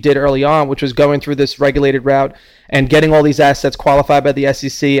like we did early on, which was going through this regulated route and getting all these assets qualified by the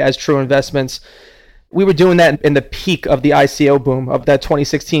SEC as true investments, we were doing that in the peak of the ICO boom of that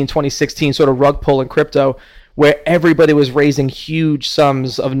 2015, 2016 sort of rug pull in crypto, where everybody was raising huge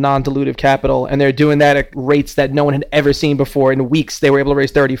sums of non-dilutive capital, and they're doing that at rates that no one had ever seen before. In weeks, they were able to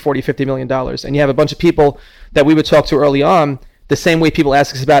raise 30, 40, $50 million. And you have a bunch of people that we would talk to early on, the same way people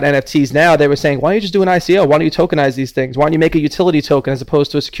ask us about NFTs now, they were saying, why don't you just do an ICO? Why don't you tokenize these things? Why don't you make a utility token as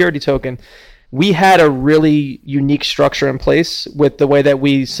opposed to a security token? We had a really unique structure in place with the way that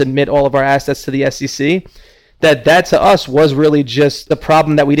we submit all of our assets to the SEC, that to us was really just the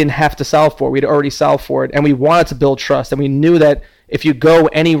problem that we didn't have to solve for. We'd already solved for it, and we wanted to build trust. And we knew that if you go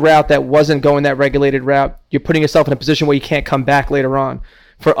any route that wasn't going that regulated route, you're putting yourself in a position where you can't come back later on.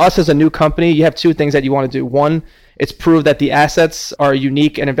 For us as a new company, you have two things that you want to do. One, it's prove that the assets are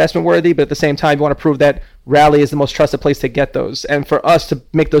unique and investment worthy, but at the same time, you want to prove that Rally is the most trusted place to get those. And for us to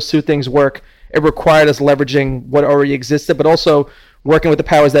make those two things work, it required us leveraging what already existed, but also working with the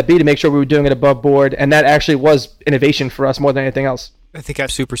powers that be to make sure we were doing it above board. And that actually was innovation for us more than anything else. I think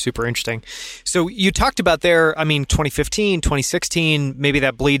that's super, super interesting. So you talked about there, 2015, 2016, maybe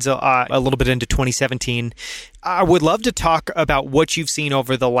that bleeds a little bit into 2017. I would love to talk about what you've seen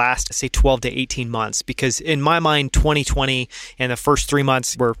over the last, say, 12 to 18 months, because in my mind, 2020 and the first 3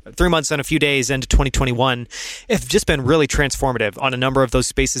 months, we're 3 months and a few days into 2021, have just been really transformative on a number of those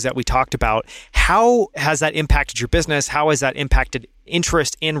spaces that we talked about. How has that impacted your business? How has that impacted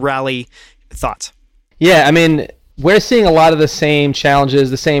interest in Rally? Thoughts? Yeah, we're seeing a lot of the same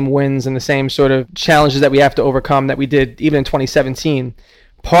challenges, the same wins, and the same sort of challenges that we have to overcome that we did even in 2017.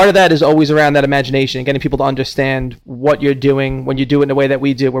 Part of that is always around that imagination, getting people to understand what you're doing when you do it in the way that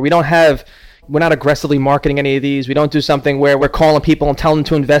we do, where we're not aggressively marketing any of these. We don't do something where we're calling people and telling them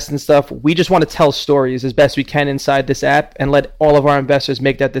to invest in stuff. We just want to tell stories as best we can inside this app and let all of our investors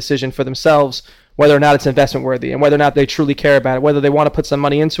make that decision for themselves, whether or not it's investment worthy and whether or not they truly care about it, whether they want to put some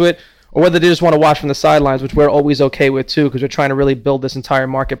money into it, or whether they just want to watch from the sidelines, which we're always okay with too, because we're trying to really build this entire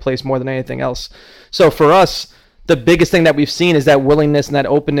marketplace more than anything else. So for us, the biggest thing that we've seen is that willingness and that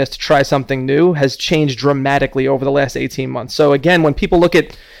openness to try something new has changed dramatically over the last 18 months. So again, when people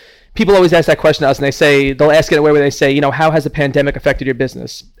always ask that question to us, and they'll ask it in a way where they say, how has the pandemic affected your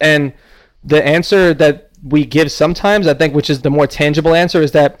business? And the answer that we give sometimes, I think, which is the more tangible answer,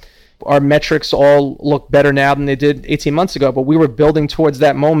 is that our metrics all look better now than they did 18 months ago, but we were building towards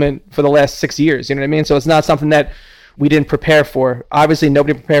that moment for the last 6 years. You know what I mean? So it's not something that we didn't prepare for. Obviously,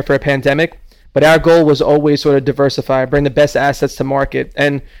 nobody prepared for a pandemic, but our goal was always sort of diversify, bring the best assets to market.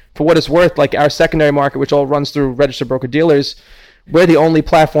 And for what it's worth, like our secondary market, which all runs through registered broker-dealers, we're the only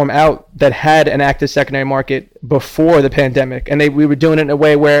platform out that had an active secondary market before the pandemic. And we were doing it in a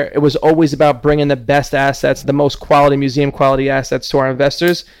way where it was always about bringing the best assets, the most quality, museum quality assets to our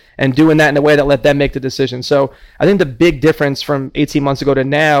investors, and doing that in a way that let them make the decision. So I think the big difference from 18 months ago to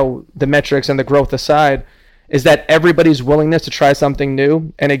now, the metrics and the growth aside, is that everybody's willingness to try something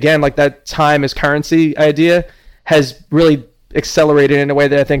new. And again, like that time is currency idea has really accelerated in a way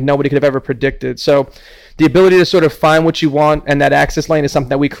that I think nobody could have ever predicted. So the ability to sort of find what you want, and that access lane is something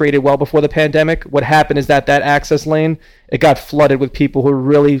that we created well before the pandemic. What happened is that access lane, it got flooded with people who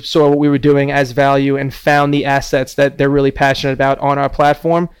really saw what we were doing as value and found the assets that they're really passionate about on our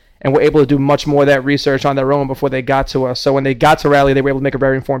platform, and were able to do much more of that research on their own before they got to us. So when they got to Rally, they were able to make a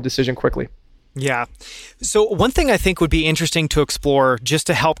very informed decision quickly. Yeah. So one thing I think would be interesting to explore, just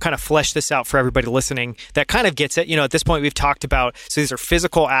to help kind of flesh this out for everybody listening that kind of gets it, at this point we've talked about, so these are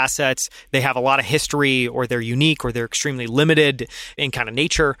physical assets, they have a lot of history, or they're unique, or they're extremely limited in kind of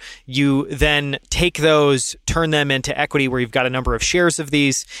nature. You then take those, turn them into equity where you've got a number of shares of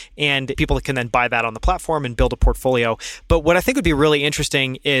these, and people can then buy that on the platform and build a portfolio. But what I think would be really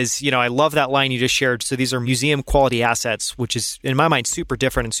interesting is, I love that line you just shared. So these are museum quality assets, which is in my mind super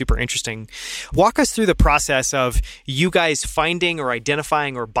different and super interesting. Walk us through the process of you guys finding or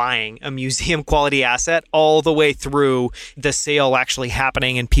identifying or buying a museum quality asset all the way through the sale actually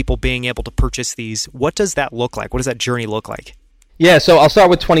happening and people being able to purchase these. What does that look like? What does that journey look like? Yeah, so I'll start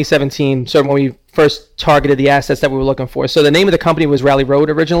with 2017, so when we first targeted the assets that we were looking for. So the name of the company was Rally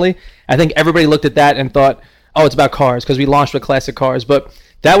Road originally. I think everybody looked at that and thought, oh, it's about cars, because we launched with classic cars. But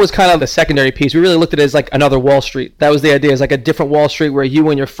that was kind of the secondary piece. We really looked at it as like another Wall Street. That was the idea, is like a different Wall Street where you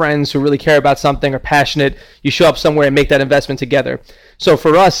and your friends who really care about something, are passionate, you show up somewhere and make that investment together. So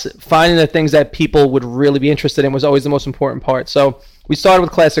for us, finding the things that people would really be interested in was always the most important part. So we started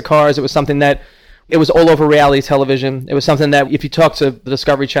with classic cars. It was something that it was all over reality television. It was something that if you talk to the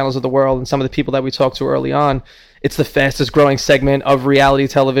Discovery Channels of the world and some of the people that we talked to early on, it's the fastest growing segment of reality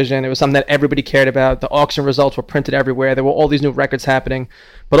television. It was something that everybody cared about. The auction results were printed everywhere. There were all these new records happening.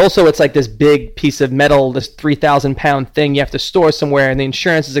 But also it's like this big piece of metal, this 3,000 pound thing you have to store somewhere, and the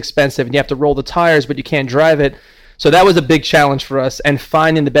insurance is expensive and you have to roll the tires, but you can't drive it. So that was a big challenge for us, and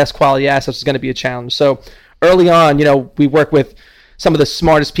finding the best quality assets is going to be a challenge. So early on, we work with some of the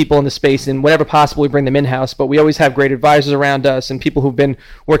smartest people in the space, and whenever possible, we bring them in-house. But we always have great advisors around us and people who've been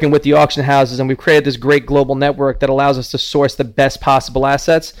working with the auction houses, and we've created this great global network that allows us to source the best possible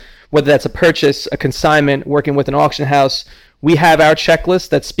assets, whether that's a purchase, a consignment, working with an auction house. We have our checklist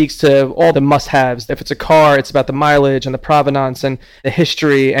that speaks to all the must-haves. If it's a car, it's about the mileage and the provenance and the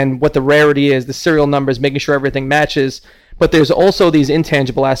history and what the rarity is, the serial numbers, making sure everything matches. But there's also these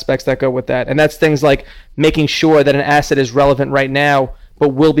intangible aspects that go with that. And that's things like making sure that an asset is relevant right now, but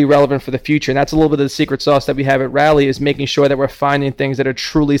will be relevant for the future. And that's a little bit of the secret sauce that we have at Rally, is making sure that we're finding things that are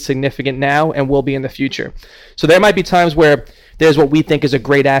truly significant now and will be in the future. So there might be times where there's what we think is a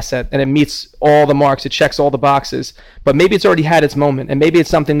great asset and it meets all the marks, it checks all the boxes, but maybe it's already had its moment, and maybe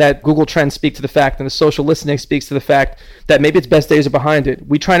it's something that Google Trends speak to the fact and the social listening speaks to the fact that maybe its best days are behind it.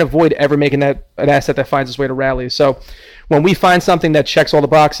 We try and avoid ever making that an asset that finds its way to Rally. So when we find something that checks all the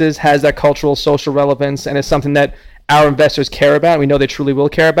boxes, has that cultural, social relevance, and is something that our investors care about, and we know they truly will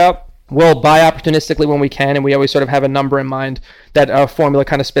care about, we'll buy opportunistically when we can, and we always sort of have a number in mind that our formula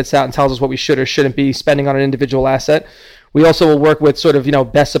kind of spits out and tells us what we should or shouldn't be spending on an individual asset. We also will work with sort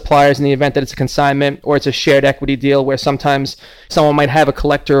of, best suppliers in the event that it's a consignment or it's a shared equity deal, where sometimes someone might have a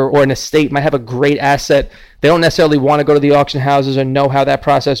collector or an estate might have a great asset. They don't necessarily want to go to the auction houses or know how that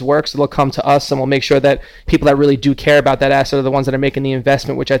process works. So they'll come to us, and we'll make sure that people that really do care about that asset are the ones that are making the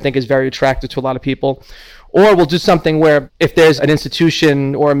investment, which I think is very attractive to a lot of people. Or we'll do something where if there's an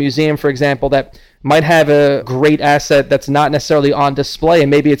institution or a museum, for example, that might have a great asset that's not necessarily on display,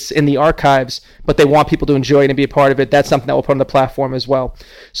 and maybe it's in the archives, but they want people to enjoy it and be a part of it, that's something that we'll put on the platform as well.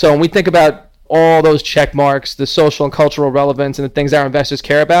 So when we think about all those check marks, the social and cultural relevance, and the things our investors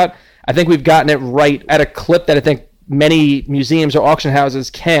care about, I think we've gotten it right at a clip that I think many museums or auction houses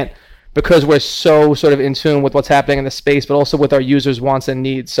can't, because we're so sort of in tune with what's happening in the space, but also with our users' wants and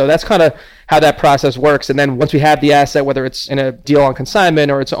needs. So that's kind of how that process works. And then once we have the asset, whether it's in a deal on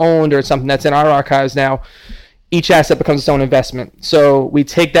consignment or it's owned or it's something that's in our archives now, each asset becomes its own investment. So we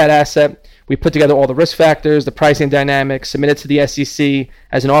take that asset, we put together all the risk factors, the pricing dynamics, submit it to the SEC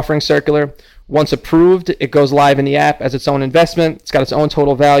as an offering circular. Once approved, it goes live in the app as its own investment. It's got its own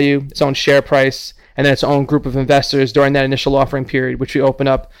total value, its own share price, and then its own group of investors during that initial offering period, which we open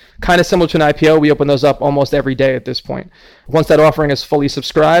up kind of similar to an IPO. We open those up almost every day at this point. Once that offering is fully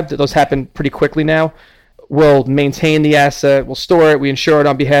subscribed, those happen pretty quickly now. We'll maintain the asset, we'll store it, we insure it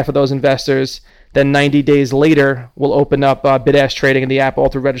on behalf of those investors. Then 90 days later, we'll open up bid-ask trading in the app all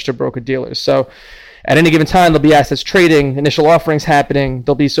through registered broker-dealers. So at any given time, there'll be assets trading, initial offerings happening.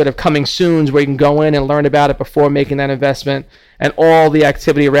 There'll be sort of coming soons where you can go in and learn about it before making that investment. And all the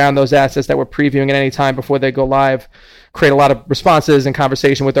activity around those assets that we're previewing at any time before they go live create a lot of responses and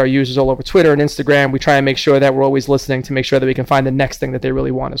conversation with our users all over Twitter and Instagram. We try and make sure that we're always listening to make sure that we can find the next thing that they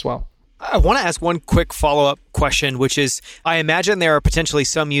really want as well. I want to ask one quick follow-up question, which is, I imagine there are potentially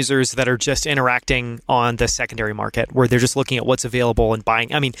some users that are just interacting on the secondary market where they're just looking at what's available and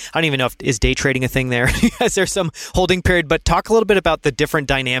buying. I mean, I don't even know if is day trading a thing there. Is there some holding period? But talk a little bit about the different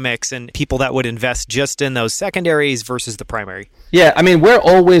dynamics and people that would invest just in those secondaries versus the primary. Yeah, I mean, we're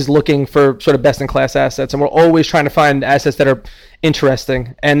always looking for sort of best-in-class assets, and we're always trying to find assets that are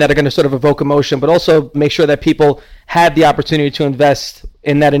interesting and that are going to sort of evoke emotion, but also make sure that people have the opportunity to invest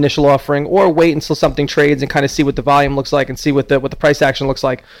in that initial offering or wait until something trades and kind of see what the volume looks like and see what the price action looks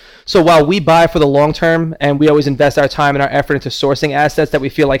like. So while we buy for the long term and we always invest our time and our effort into sourcing assets that we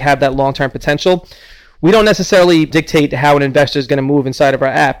feel like have that long-term potential, we don't necessarily dictate how an investor is going to move inside of our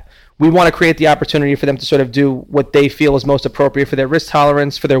app. We want to create the opportunity for them to sort of do what they feel is most appropriate for their risk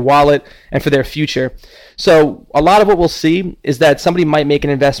tolerance, for their wallet, and for their future. So a lot of what we'll see is that somebody might make an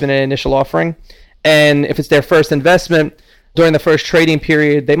investment in an initial offering, and if it's their first investment, during the first trading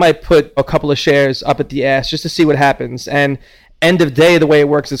period, they might put a couple of shares up at the ask just to see what happens. And end of day, the way it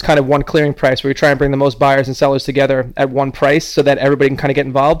works is kind of one clearing price where we try and bring the most buyers and sellers together at one price so that everybody can kind of get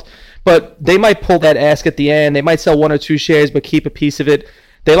involved. But they might pull that ask at the end. They might sell one or two shares but keep a piece of it.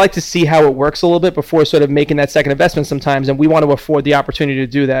 they like to see how it works a little bit before sort of making that second investment sometimes, and we want to afford the opportunity to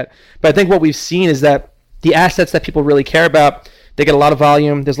do that. But I think what we've seen is that the assets that people really care about, they get a lot of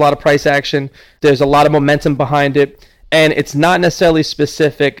volume, there's a lot of price action, there's a lot of momentum behind it, and it's not necessarily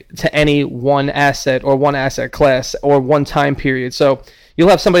specific to any one asset or one asset class or one time period. So you'll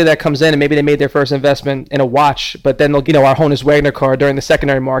have somebody that comes in and maybe they made their first investment in a watch, but then they'll, our Honus Wagner card during the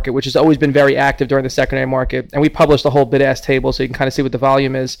secondary market, which has always been very active during the secondary market. And we publish the whole bid-ask table so you can kind of see what the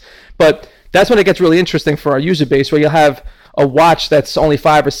volume is. But that's when it gets really interesting for our user base, where you'll have a watch that's only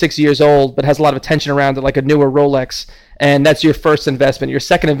 5 or 6 years old, but has a lot of attention around it, like a newer Rolex. And that's your first investment. Your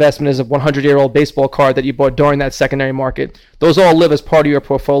second investment is a 100-year-old baseball card that you bought during that secondary market. Those all live as part of your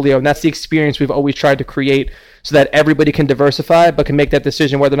portfolio, and that's the experience we've always tried to create so that everybody can diversify but can make that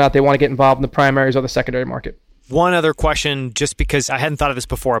decision whether or not they want to get involved in the primaries or the secondary market. One other question, just because I hadn't thought of this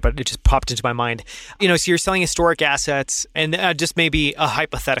before, but it just popped into my mind. So you're selling historic assets, and just maybe a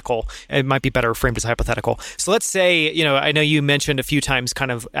hypothetical. It might be better framed as hypothetical. So let's say, I know you mentioned a few times kind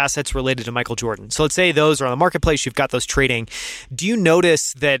of assets related to Michael Jordan. So let's say those are on the marketplace, you've got those trading. Do you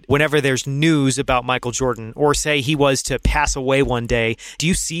notice that whenever there's news about Michael Jordan, or say he was to pass away one day, do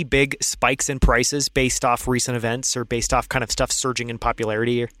you see big spikes in prices based off recent events or based off kind of stuff surging in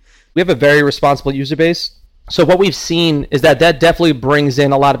popularity? We have a very responsible user base. So what we've seen is that definitely brings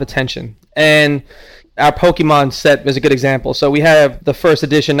in a lot of attention. And our Pokemon set is a good example. So we have the first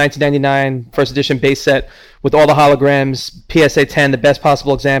edition, 1999, first edition base set with all the holograms, PSA 10, the best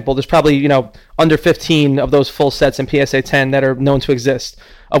possible example. There's probably, under 15 of those full sets in PSA 10 that are known to exist,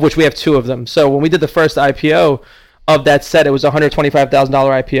 of which we have 2 of them. So when we did the first IPO of that set, it was a $125,000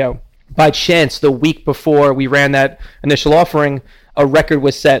 IPO. By chance, the week before we ran that initial offering, a record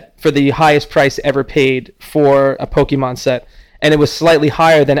was set for the highest price ever paid for a Pokemon set. And it was slightly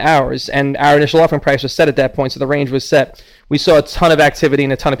higher than ours. And our initial offering price was set at that point, so the range was set. We saw a ton of activity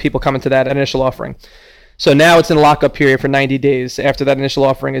and a ton of people coming to that initial offering. So now it's in a lockup period for 90 days after that initial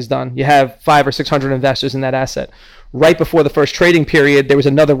offering is done. You have 500 or 600 investors in that asset. Right before the first trading period, there was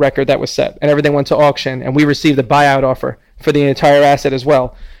another record that was set, and everything went to auction, and we received a buyout offer for the entire asset as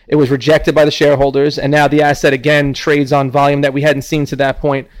well. It was rejected by the shareholders, and now the asset again trades on volume that we hadn't seen to that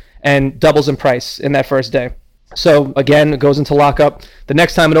point and doubles in price in that first day. So again, it goes into lockup. The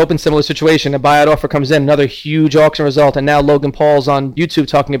next time it opens, similar situation, a buyout offer comes in, another huge auction result, and now Logan Paul's on YouTube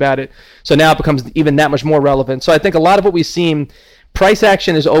talking about it. So now it becomes even that much more relevant. So I think a lot of what we've seen, price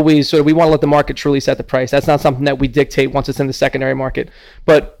action is always sort of, we want to let the market truly set the price. That's not something that we dictate once it's in the secondary market.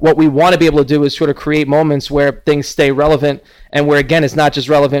 But what we want to be able to do is sort of create moments where things stay relevant, and where, again, it's not just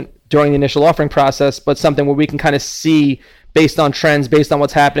relevant during the initial offering process, but something where we can kind of see, based on trends, based on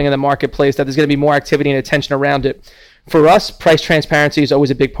what's happening in the marketplace, that there's going to be more activity and attention around it. For us, price transparency is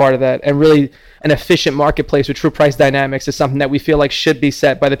always a big part of that, and really an efficient marketplace with true price dynamics is something that we feel like should be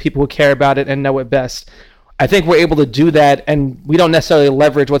set by the people who care about it and know it best. I think we're able to do that, and we don't necessarily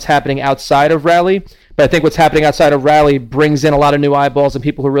leverage what's happening outside of Rally, but I think what's happening outside of Rally brings in a lot of new eyeballs and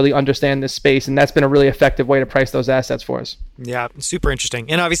people who really understand this space, and that's been a really effective way to price those assets for us. Yeah, super interesting.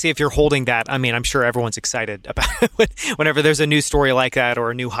 And obviously, if you're holding that, I'm sure everyone's excited about it whenever there's a new story like that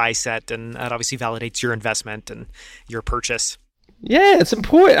or a new high set, and that obviously validates your investment and your purchase. Yeah, it's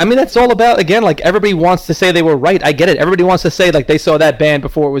important. That's all about, again, like, everybody wants to say they were right. I get it. Everybody wants to say, like, they saw that band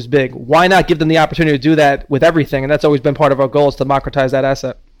before it was big. Why not give them the opportunity to do that with everything? And that's always been part of our goal, is to democratize that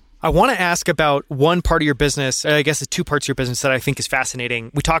asset. I want to ask about one part of your business, I guess the 2 parts of your business that I think is fascinating.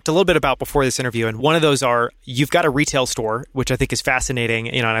 We talked a little bit about before this interview, and one of those are, you've got a retail store, which I think is fascinating,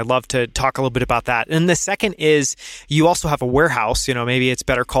 and I'd love to talk a little bit about that. And the second is, you also have a warehouse, maybe it's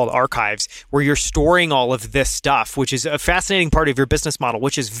better called archives, where you're storing all of this stuff, which is a fascinating part of your business model,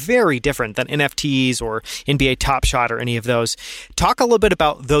 which is very different than NFTs or NBA Top Shot or any of those. Talk a little bit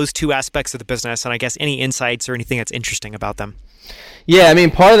about those 2 aspects of the business, and I guess any insights or anything that's interesting about them. Yeah,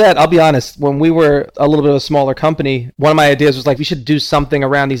 part of that, I'll be honest, when we were a little bit of a smaller company, one of my ideas was like, we should do something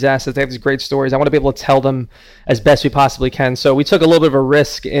around these assets. They have these great stories. I want to be able to tell them as best we possibly can. So we took a little bit of a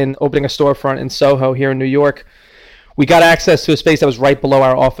risk in opening a storefront in Soho here in New York. We got access to a space that was right below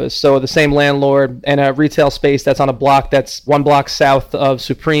our office. So the same landlord, and a retail space that's on a block that's 1 block south of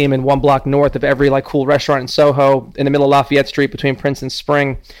Supreme and 1 block north of every cool restaurant in Soho, in the middle of Lafayette Street between Prince and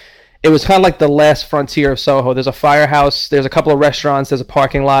Spring. It was kind of like the last frontier of Soho. There's a firehouse, there's a couple of restaurants, there's a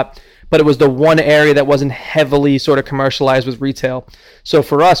parking lot, but it was the one area that wasn't heavily sort of commercialized with retail. So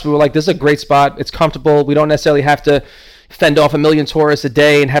for us, we were like, this is a great spot. It's comfortable. We don't necessarily have to fend off 1 million tourists a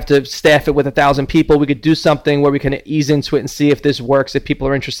day and have to staff it with 1,000 people. We could do something where we can ease into it and see if this works, if people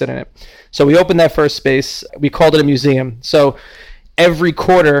are interested in it. So we opened that first space. We called it a museum. So every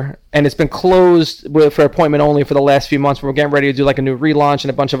quarter, and it's been closed for appointment only for the last few months. We're getting ready to do like a new relaunch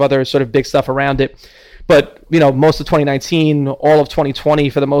and a bunch of other sort of big stuff around it. But, most of 2019, all of 2020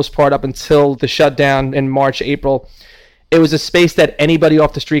 for the most part, up until the shutdown in March, April, it was a space that anybody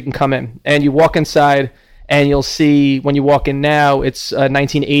off the street can come in. And you walk inside and you'll see, when you walk in now, it's a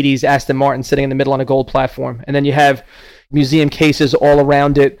 1980s Aston Martin sitting in the middle on a gold platform. And then you have museum cases all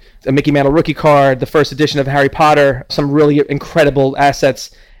around it, a Mickey Mantle rookie card, the first edition of Harry Potter, some really incredible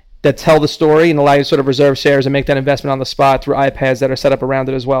assets that tell the story and allow you to sort of reserve shares and make that investment on the spot through iPads that are set up around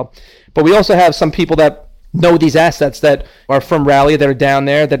it as well. But we also have some people that know these assets that are from Rally that are down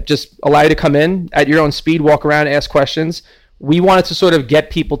there that just allow you to come in at your own speed, walk around, ask questions. We wanted to sort of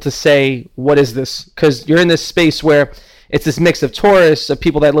get people to say, what is this? Because you're in this space where it's this mix of tourists, of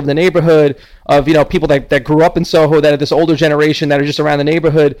people that live in the neighborhood, of people that grew up in Soho, that are this older generation that are just around the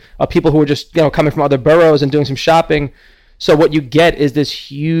neighborhood, of people who are just coming from other boroughs and doing some shopping. So what you get is this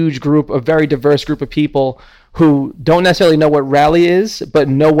huge group, a very diverse group of people who don't necessarily know what Rally is, but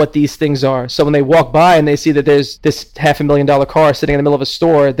know what these things are. So when they walk by and they see that there's this $500,000 car sitting in the middle of a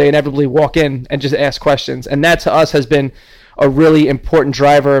store, they inevitably walk in and just ask questions. And that to us has been a really important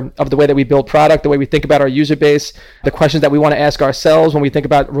driver of the way that we build product, the way we think about our user base, the questions that we want to ask ourselves when we think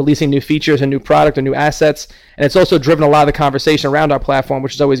about releasing new features and new product or new assets. And it's also driven a lot of the conversation around our platform,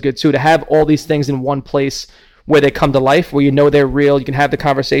 which is always good too, to have all these things in one place where they come to life, where they're real. You can have the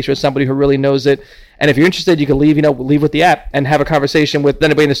conversation with somebody who really knows it. And if you're interested, you can leave with the app and have a conversation with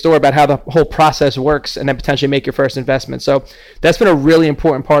anybody in the store about how the whole process works and then potentially make your first investment. So that's been a really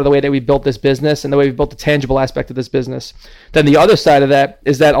important part of the way that we built this business and the way we built the tangible aspect of this business. Then the other side of that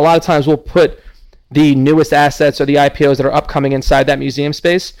is that a lot of times we'll put the newest assets or the IPOs that are upcoming inside that museum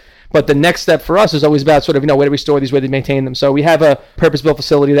space. But the next step for us is always about sort of, where do we store these, where do we maintain them? So we have a purpose-built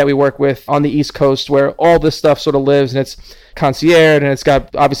facility that we work with on the East Coast where all this stuff sort of lives, and it's concierge, and it's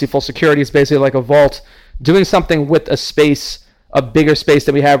got obviously full security. It's basically like a vault. Doing something with a space, a bigger space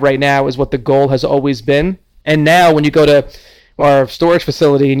than we have right now, is what the goal has always been. And now when you go to our storage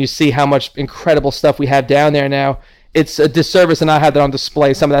facility and you see how much incredible stuff we have down there now, it's a disservice to not have that on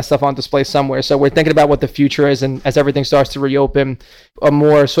display, some of that stuff on display somewhere. So we're thinking about what the future is, and as everything starts to reopen, a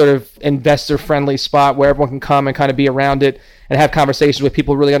more sort of investor-friendly spot where everyone can come and kind of be around it and have conversations with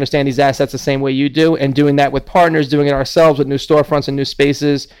people who really understand these assets the same way you do, and doing that with partners, doing it ourselves with new storefronts and new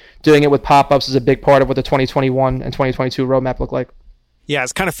spaces, doing it with pop-ups is a big part of what the 2021 and 2022 roadmap look like. Yeah,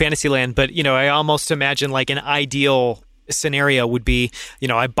 it's kind of fantasy land, but, I almost imagine like an ideal scenario would be,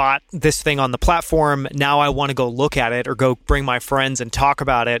 I bought this thing on the platform. Now I want to go look at it or go bring my friends and talk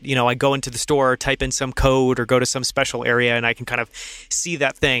about it. I go into the store, type in some code or go to some special area and I can kind of see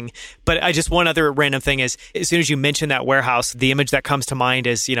that thing. But one other random thing is, as soon as you mention that warehouse, the image that comes to mind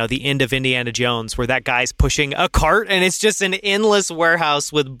is, the end of Indiana Jones, where that guy's pushing a cart and it's just an endless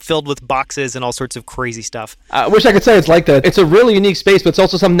warehouse filled with boxes and all sorts of crazy stuff. I wish I could say it's like that. It's a really unique space, but it's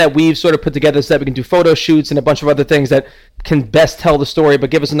also something that we've sort of put together so that we can do photo shoots and a bunch of other things that can best tell the story,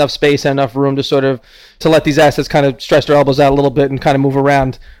 but give us enough space and enough room to let these assets kind of stretch their elbows out a little bit and kind of move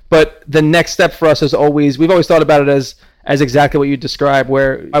around. But the next step for us is we've always thought about it as exactly what you described,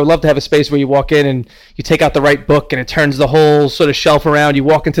 where I would love to have a space where you walk in and you take out the right book and it turns the whole sort of shelf around. You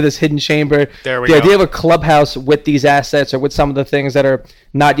walk into this hidden chamber. There we go. The idea of a clubhouse with these assets or with some of the things that are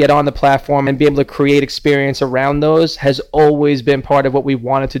not yet on the platform and be able to create experience around those has always been part of what we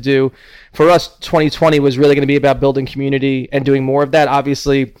wanted to do. For us, 2020 was really going to be about building community and doing more of that.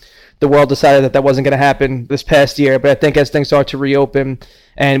 Obviously, the world decided that wasn't going to happen this past year, but I think as things start to reopen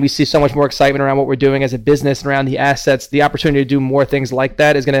and we see so much more excitement around what we're doing as a business and around the assets, the opportunity to do more things like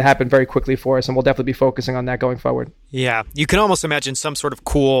that is going to happen very quickly for us, and we'll definitely be focusing on that going forward. Yeah, you can almost imagine some sort of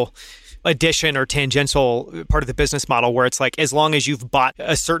cool addition or tangential part of the business model where it's like, as long as you've bought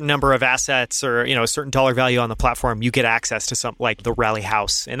a certain number of assets or a certain dollar value on the platform, you get access to something like the Rally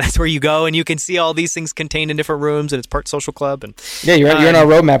House, and that's where you go and you can see all these things contained in different rooms, and it's part social club. And you're in our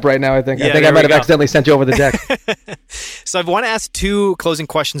roadmap right now. I think I might have accidentally sent you over the deck. So I want to ask two closing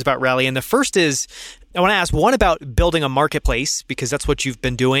questions about Rally, and the first is, I want to ask one about building a marketplace, because that's what you've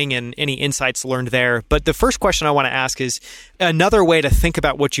been doing and any insights learned there. But the first question I want to ask is, another way to think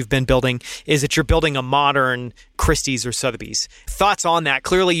about what you've been building is that you're building a modern Christie's or Sotheby's. Thoughts on that?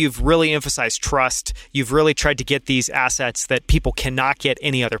 Clearly, you've really emphasized trust. You've really tried to get these assets that people cannot get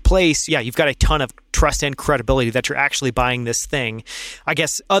any other place. Yeah, you've got a ton of trust and credibility that you're actually buying this thing. I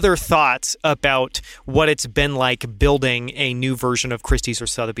guess other thoughts about what it's been like building a new version of Christie's or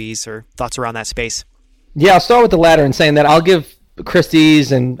Sotheby's, or thoughts around that space? Yeah, I'll start with the latter and saying that I'll give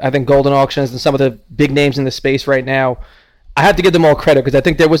Christie's and I think Golden Auctions and some of the big names in the space right now I have to give them all credit because I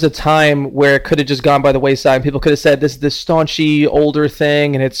think there was a time where it could have just gone by the wayside. People could have said this is this staunchy older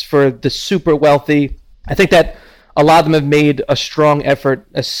thing and it's for the super wealthy. I think that a lot of them have made a strong effort,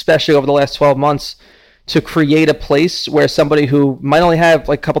 especially over the last 12 months, to create a place where somebody who might only have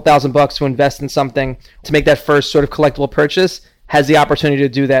like a couple $1,000 to invest in something to make that first sort of collectible purchase has the opportunity to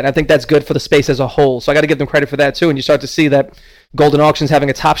do that. And I think that's good for the space as a whole. So I got to give them credit for that too. And you start to see that Golden Auction's having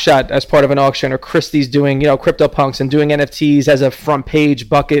a Top Shot as part of an auction, or Christie's doing, CryptoPunks and doing NFTs as a front page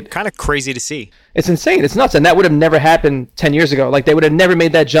bucket. Kind of crazy to see. It's insane. It's nuts. And that would have never happened 10 years ago. Like, they would have never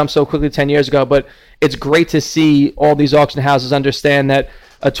made that jump so quickly 10 years ago. But it's great to see all these auction houses understand that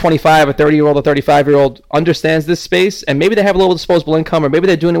a 25, a 30-year-old, a 35-year-old understands this space, and maybe they have a little disposable income, or maybe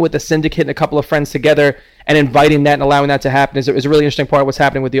they're doing it with a syndicate and a couple of friends together and inviting that and allowing that to happen is a really interesting part of what's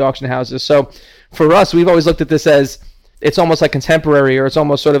happening with the auction houses. So for us, we've always looked at this as it's almost like contemporary, or it's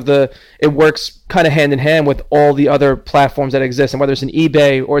almost sort of it works kind of hand in hand with all the other platforms that exist. And whether it's an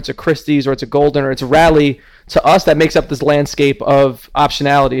eBay or it's a Christie's or it's a Golden or it's a Rally, to us, that makes up this landscape of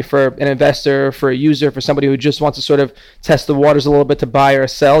optionality for an investor, for a user, for somebody who just wants to sort of test the waters a little bit to buy or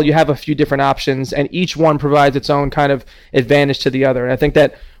sell. You have a few different options, and each one provides its own kind of advantage to the other. And I think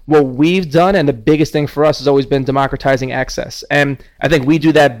that what we've done, and the biggest thing for us, has always been democratizing access. And I think we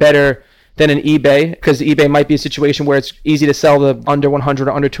do that better than an eBay, because eBay might be a situation where it's easy to sell the under $100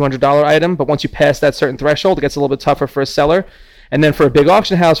 or under $200 item, but once you pass that certain threshold, it gets a little bit tougher for a seller. And then for a big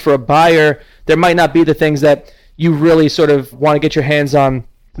auction house, for a buyer, there might not be the things that you really sort of want to get your hands on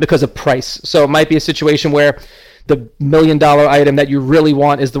because of price. So it might be a situation where the $1 million item that you really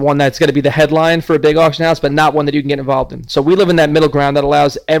want is the one that's going to be the headline for a big auction house, but not one that you can get involved in. So we live in that middle ground that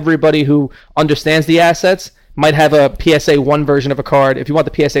allows everybody who understands the assets, might have a PSA 1 version of a card. If you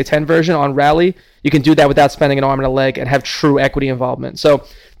want the PSA 10 version on Rally, you can do that without spending an arm and a leg and have true equity involvement. So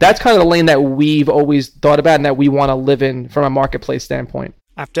that's kind of the lane that we've always thought about and that we want to live in from a marketplace standpoint.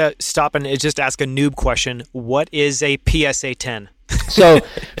 I have to stop and just ask a noob question. What is a PSA 10? So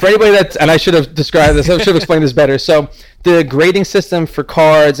for anybody and I should have described this, I should have explained this better. So the grading system for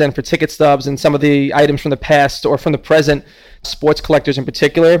cards and for ticket stubs and some of the items from the past or from the present, sports collectors in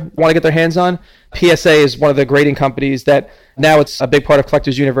particular want to get their hands on. PSA is one of the grading companies that now it's a big part of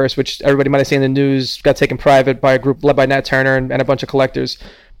Collectors Universe, which everybody might have seen in the news, got taken private by a group led by Nat Turner and a bunch of collectors.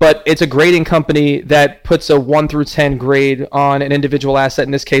 But it's a grading company that puts a 1 through 10 grade on an individual asset,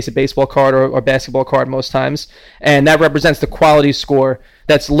 in this case a baseball card or basketball card most times. And that represents the quality score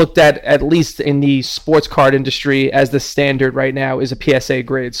that's looked at least in the sports card industry, as the standard right now is a PSA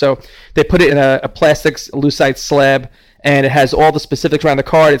grade. So they put it in a plastic lucite slab, and it has all the specifics around the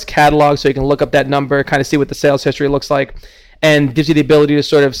card. It's cataloged, so you can look up that number, kind of see what the sales history looks like, and gives you the ability to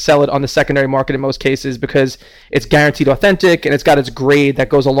sort of sell it on the secondary market in most cases because it's guaranteed authentic and it's got its grade that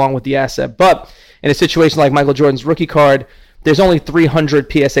goes along with the asset. But in a situation like Michael Jordan's rookie card, there's only 300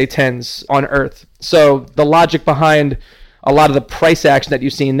 PSA 10s on Earth. So the logic behind a lot of the price action that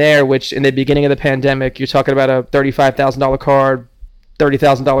you've seen there, which in the beginning of the pandemic, you're talking about a $35,000 card,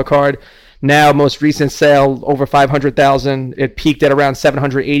 $30,000 card. Now, most recent sale, over $500,000. It peaked at around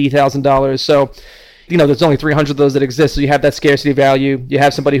 $780,000. So, there's only 300 of those that exist. So you have that scarcity value. You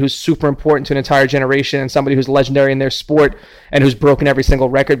have somebody who's super important to an entire generation and somebody who's legendary in their sport and who's broken every single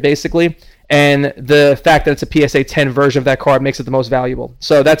record, basically. And the fact that it's a PSA 10 version of that card makes it the most valuable.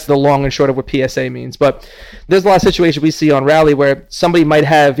 So that's the long and short of what PSA means. But there's a lot of situations we see on Rally where somebody might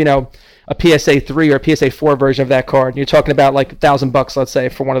have, a PSA 3 or a PSA 4 version of that card. And you're talking about like $1,000, let's say,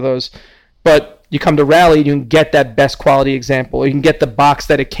 for one of those. But you come to Rally, you can get that best quality example. Or you can get the box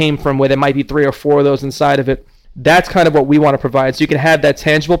that it came from where there might be 3 or 4 of those inside of it. That's kind of what we want to provide. So you can have that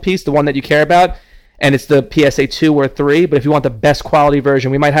tangible piece, the one that you care about, and it's the PSA 2 or 3. But if you want the best quality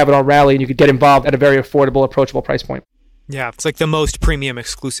version, we might have it on Rally, and you could get involved at a very affordable, approachable price point. Yeah, it's like the most premium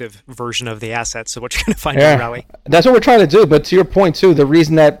exclusive version of the asset. So what you're going to find on Rally. That's what we're trying to do. But to your point, too, the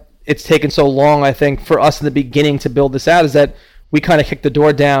reason that it's taken so long, I think, for us in the beginning to build this out is that we kind of kicked the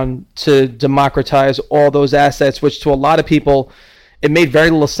door down to democratize all those assets, which to a lot of people, it made very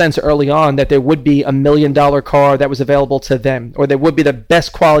little sense early on that there would be $1 million car that was available to them, or there would be the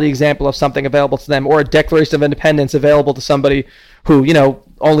best quality example of something available to them, or a Declaration of Independence available to somebody who,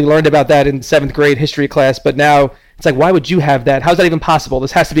 only learned about that in 7th grade history class. But now it's like, why would you have that? How's that even possible?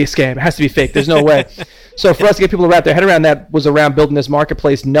 This has to be a scam. It has to be fake. There's no way. So for us to get people to wrap their head around that was around building this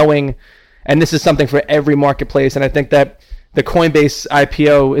marketplace, knowing, and this is something for every marketplace, and I think that the Coinbase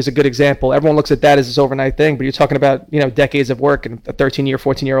IPO is a good example. Everyone looks at that as this overnight thing, but you're talking about, decades of work and a 13-year,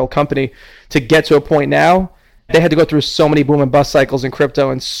 14-year-old company to get to a point now. They had to go through so many boom and bust cycles in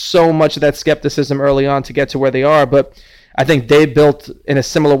crypto and so much of that skepticism early on to get to where they are. But I think they built in a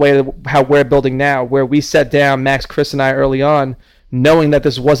similar way to how we're building now, where we sat down, Max, Chris, and I early on, knowing that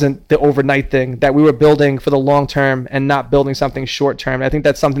this wasn't the overnight thing, that we were building for the long term and not building something short term. And I think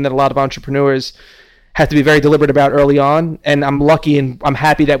that's something that a lot of entrepreneurs have to be very deliberate about early on. And I'm lucky and I'm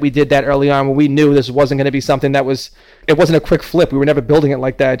happy that we did that early on when we knew this wasn't going to be something that it wasn't a quick flip. We were never building it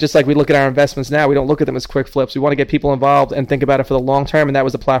like that. Just like we look at our investments now, we don't look at them as quick flips. We want to get people involved and think about it for the long term. And that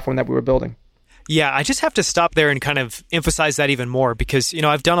was the platform that we were building. Yeah, I just have to stop there and kind of emphasize that even more because,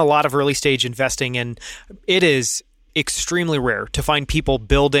 I've done a lot of early stage investing and it is extremely rare to find people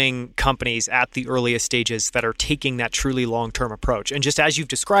building companies at the earliest stages that are taking that truly long-term approach. And just as you've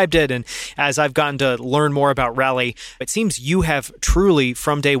described it, and as I've gotten to learn more about Rally, it seems you have truly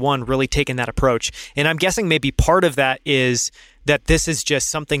from day one really taken that approach. And I'm guessing maybe part of that is that this is just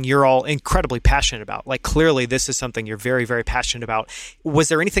something you're all incredibly passionate about. Like clearly this is something you're very, very passionate about. Was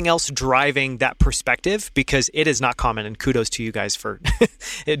there anything else driving that perspective? Because it is not common, and kudos to you guys for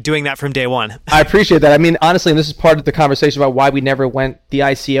doing that from day one. I appreciate that. I mean, honestly, and this is part of the conversation about why we never went the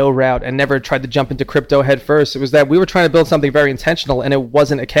ICO route and never tried to jump into crypto head first. It was that we were trying to build something very intentional and it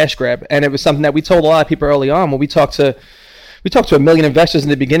wasn't a cash grab. And it was something that we told a lot of people early on when we talked to a million investors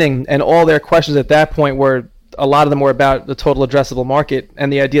in the beginning, and all their questions at that point were, a lot of them were about the total addressable market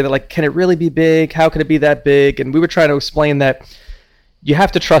and the idea that, like, can it really be big? How can it be that big? And we were trying to explain that you have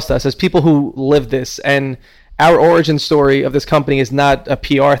to trust us as people who live this. And our origin story of this company is not a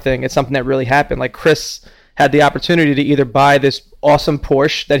PR thing. It's something that really happened. Like, Chris had the opportunity to either buy this awesome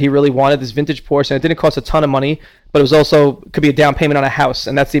Porsche that he really wanted, this vintage Porsche, and it didn't cost a ton of money, but it was also could be a down payment on a house.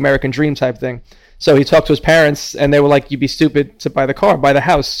 And that's the American dream type thing. So he talked to his parents and they were like, you'd be stupid to buy the car, buy the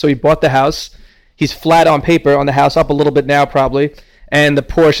house. So he bought the house. He's flat on paper on the house, up a little bit now probably, and the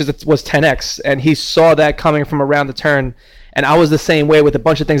Porsche was 10x, and he saw that coming from around the turn. And I was the same way with a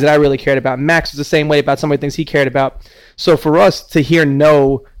bunch of things that I really cared about. Max was the same way about some of the things he cared about. So for us to hear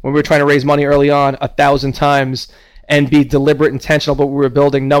no when we were trying to raise money early on 1,000 times and be deliberate, intentional about what we were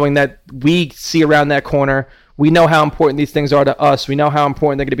building, knowing that we see around that corner, we know how important these things are to us. We know how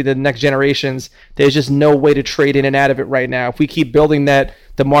important they're going to be to the next generations. There's just no way to trade in and out of it right now. If we keep building that,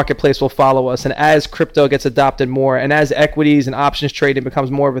 the marketplace will follow us. And as crypto gets adopted more, and as equities and options trading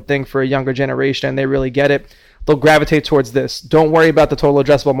becomes more of a thing for a younger generation and they really get it, they'll gravitate towards this. Don't worry about the total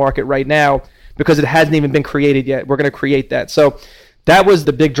addressable market right now because it hasn't even been created yet. We're going to create that. So that was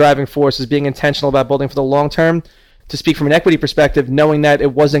the big driving force, is being intentional about building for the long term. To speak from an equity perspective, knowing that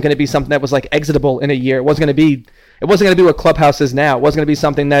it wasn't going to be something that was like exitable in a year. It wasn't going to be what Clubhouse is now. It wasn't going to be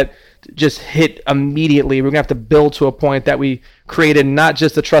something that just hit immediately. We're going to have to build to a point that we created not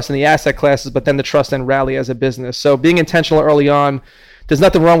just the trust in the asset classes, but then the trust in Rally as a business. So being intentional early on, there's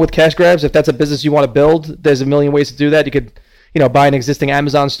nothing wrong with cash grabs. If that's a business you want to build, there's a million ways to do that. You could, buy an existing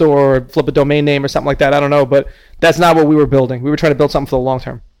Amazon store or flip a domain name or something like that. I don't know, but that's not what we were building. We were trying to build something for the long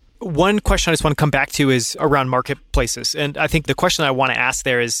term. One question I just want to come back to is around marketplaces. And I think the question I want to ask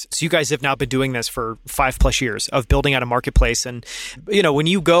there is, so you guys have now been doing this for 5+ years of building out a marketplace. And, when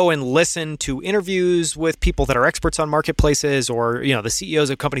you go and listen to interviews with people that are experts on marketplaces or, the CEOs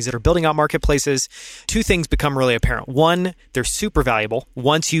of companies that are building out marketplaces, two things become really apparent. One, they're super valuable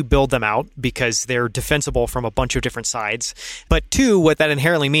once you build them out because they're defensible from a bunch of different sides. But two, what that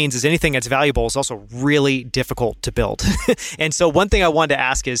inherently means is anything that's valuable is also really difficult to build. And so one thing I wanted to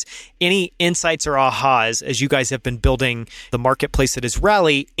ask is, any insights or ahas as you guys have been building the marketplace that is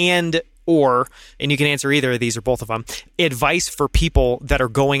Rally, and you can answer either of these or both of them, advice for people that are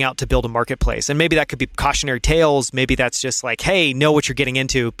going out to build a marketplace? And maybe that could be cautionary tales. Maybe that's just like, hey, know what you're getting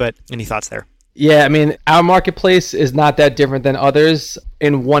into, but any thoughts there? Yeah, I mean, our marketplace is not that different than others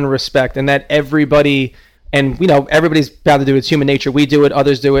in one respect, and that everybody's bound to do it. It's human nature. We do it,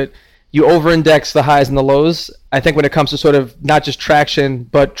 others do it. You over-index the highs and the lows, I think, when it comes to sort of not just traction,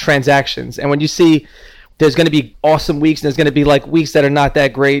 but transactions. And when you see there's going to be awesome weeks and there's going to be like weeks that are not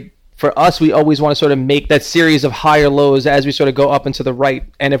that great, for us, we always want to sort of make that series of higher lows as we sort of go up and to the right.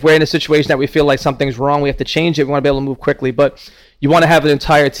 And if we're in a situation that we feel like something's wrong, we have to change it. We want to be able to move quickly. But you want to have an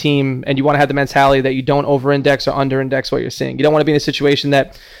entire team and you want to have the mentality that you don't over-index or under-index what you're seeing. You don't want to be in a situation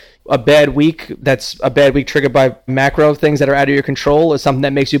that a bad week triggered by macro things that are out of your control is something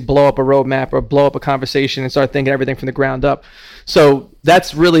that makes you blow up a roadmap or blow up a conversation and start thinking everything from the ground up. So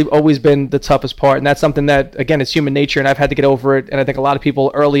that's really always been the toughest part. And that's something that, again, it's human nature and I've had to get over it. And I think a lot of people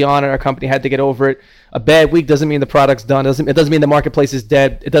early on in our company had to get over it. A bad week doesn't mean the product's done. It doesn't mean the marketplace is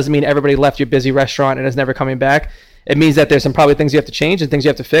dead. It doesn't mean everybody left your busy restaurant and is never coming back. It means that there's some probably things you have to change and things you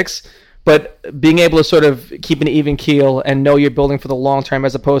have to fix. But being able to sort of keep an even keel and know you're building for the long term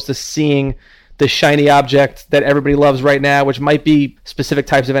as opposed to seeing the shiny object that everybody loves right now, which might be specific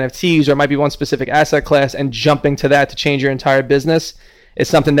types of NFTs or it might be one specific asset class, and jumping to that to change your entire business is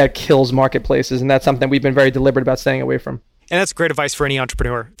something that kills marketplaces. And that's something we've been very deliberate about staying away from. And that's great advice for any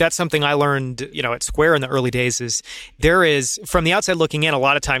entrepreneur. That's something I learned, at Square in the early days is there is, from the outside looking in, a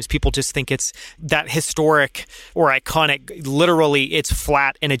lot of times people just think it's that historic or iconic. Literally, it's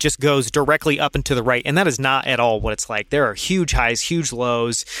flat and it just goes directly up and to the right. And that is not at all what it's like. There are huge highs, huge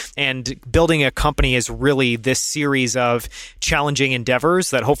lows. And building a company is really this series of challenging endeavors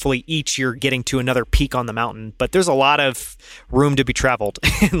that hopefully each you're getting to another peak on the mountain. But there's a lot of room to be traveled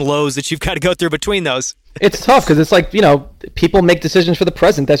and lows that you've got to go through between those. It's tough because it's like, people make decisions for the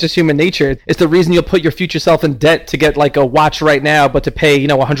present. That's just human nature. It's the reason you'll put your future self in debt to get like a watch right now, but to pay,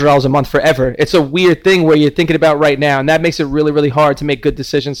 $100 a month forever. It's a weird thing where you're thinking about right now, and that makes it really, really hard to make good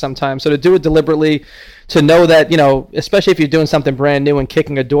decisions sometimes. So to do it deliberately, to know that, especially if you're doing something brand new and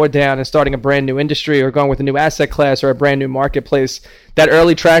kicking a door down and starting a brand new industry or going with a new asset class or a brand new marketplace, that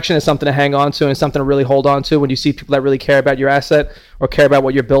early traction is something to hang on to and something to really hold on to when you see people that really care about your asset or care about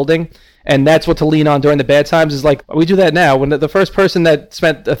what you're building. And that's what to lean on during the bad times is like, we do that now. When the first person that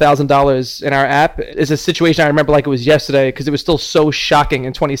spent $1,000 in our app is a situation I remember like it was yesterday because it was still so shocking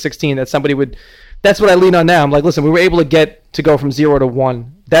in 2016 that somebody would, that's what I lean on now. I'm like, listen, we were able to go from 0 to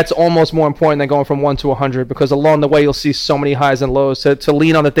 1. That's almost more important than going from 1 to 100 because along the way, you'll see so many highs and lows. To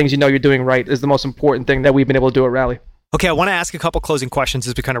lean on the things you're doing right is the most important thing that we've been able to do at Rally. Okay, I want to ask a couple closing questions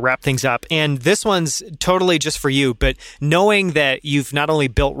as we kind of wrap things up. And this one's totally just for you, but knowing that you've not only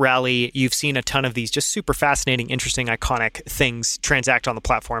built Rally, you've seen a ton of these just super fascinating, interesting, iconic things transact on the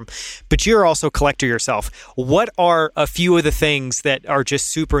platform, but you're also a collector yourself. What are a few of the things that are just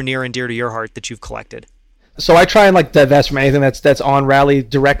super near and dear to your heart that you've collected? So I try and divest from anything that's on Rally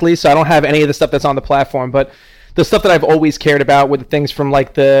directly. So I don't have any of the stuff that's on the platform, but the stuff that I've always cared about were the things from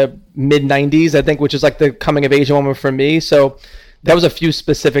the mid 90s, I think, which is the coming of age moment for me. So that was a few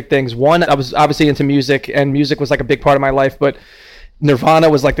specific things. One, I was obviously into music, and music was a big part of my life, but Nirvana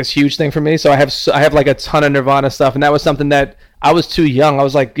was this huge thing for me. So I have a ton of Nirvana stuff, and that was something that I was too young. I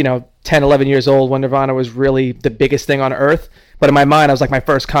was 10, 11 years old when Nirvana was really the biggest thing on earth. But in my mind, I was my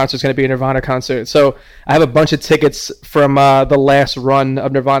first concert is going to be a Nirvana concert. So I have a bunch of tickets from the last run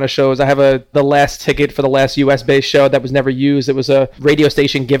of Nirvana shows. I have the last ticket for the last US-based show that was never used. It was a radio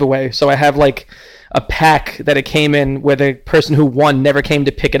station giveaway. So I have a pack that it came in where the person who won never came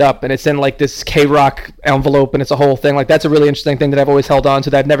to pick it up. And it's in this K-Rock envelope, and it's a whole thing. That's a really interesting thing that I've always held on to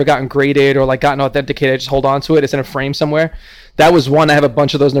that I've never gotten graded or gotten authenticated. I just hold on to it. It's in a frame somewhere. That was one. I have a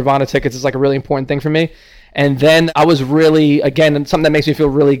bunch of those Nirvana tickets. It's a really important thing for me. And then I was really, again, something that makes me feel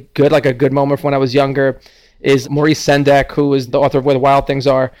really good, a good moment from when I was younger, is Maurice Sendak, who is the author of Where the Wild Things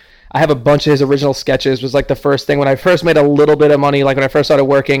Are. I have a bunch of his original sketches. Was the first thing when I first made a little bit of money, when I first started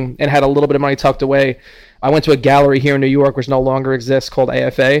working and had a little bit of money tucked away. I went to a gallery here in New York, which no longer exists, called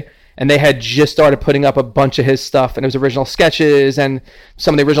AFA. And they had just started putting up a bunch of his stuff, and it was original sketches and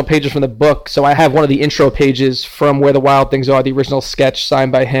some of the original pages from the book. So I have one of the intro pages from Where the Wild Things Are, the original sketch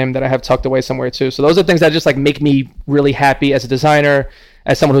signed by him that I have tucked away somewhere too. So those are things that just make me really happy as a designer,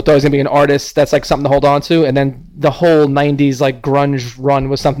 as someone who thought I was going to be an artist. That's something to hold on to. And then the whole 90s grunge run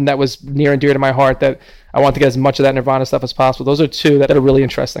was something that was near and dear to my heart that I want to get as much of that Nirvana stuff as possible. Those are two that are really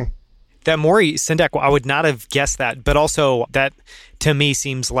interesting. That Maurice Sendak, I would not have guessed that, but also that to me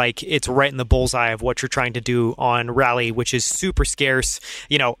seems like it's right in the bullseye of what you're trying to do on Rally, which is super scarce.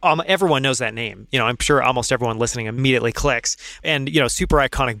 Everyone knows that name. I'm sure almost everyone listening immediately clicks. And, super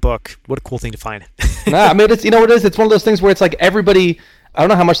iconic book. What a cool thing to find. It's, what it is? It's one of those things where it's everybody, I don't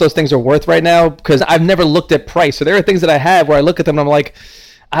know how much those things are worth right now because I've never looked at price. So there are things that I have where I look at them and I'm like,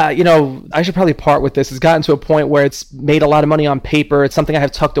 I should probably part with this. It's gotten to a point where it's made a lot of money on paper. It's something I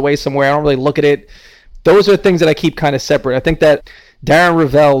have tucked away somewhere. I don't really look at it. Those are things that I keep kind of separate. I think that Darren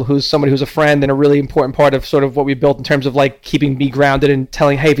Ravel, who's somebody who's a friend and a really important part of sort of what we built in terms of keeping me grounded and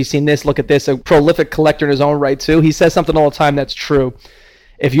telling, hey, have you seen this? Look at this. A prolific collector in his own right too. He says something all the time that's true.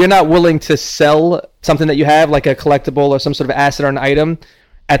 If you're not willing to sell something that you have, like a collectible or some sort of asset or an item,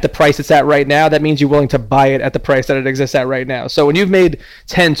 at the price it's at right now, that means you're willing to buy it at the price that it exists at right now. So when you've made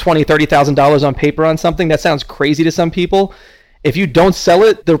 $10, $20, $30,000 on paper on something, that sounds crazy to some people. If you don't sell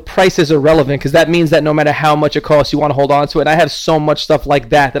it, the price is irrelevant because that means that no matter how much it costs, you want to hold on to it. And I have so much stuff like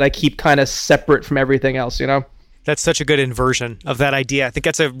that I keep kind of separate from everything else, That's such a good inversion of that idea. I think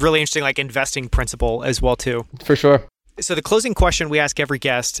that's a really interesting investing principle as well too. For sure. So the closing question we ask every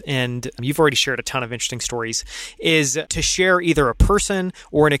guest, and you've already shared a ton of interesting stories, is to share either a person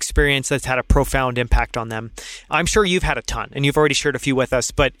or an experience that's had a profound impact on them. I'm sure you've had a ton, and you've already shared a few with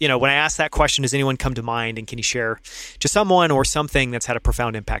us, but when I ask that question, does anyone come to mind, and can you share just someone or something that's had a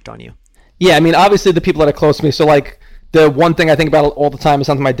profound impact on you? Yeah, I mean, obviously the people that are close to me. So like the one thing I think about all the time is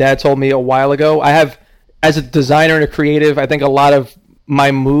something my dad told me a while ago. I have, as a designer and a creative, I think a lot of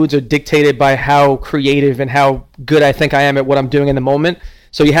my moods are dictated by how creative and how good I think I am at what I'm doing in the moment.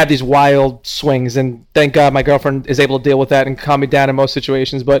 So you have these wild swings, and thank God my girlfriend is able to deal with that and calm me down in most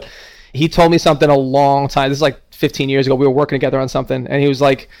situations. But he told me something a long time. This is like 15 years ago. We were working together on something, and he was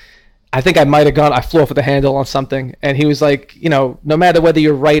like, I think I flew off with the handle on something. And he was like, no matter whether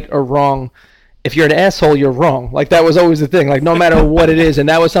you're right or wrong, if you're an asshole, you're wrong. Like, that was always the thing, like, no matter what it is. And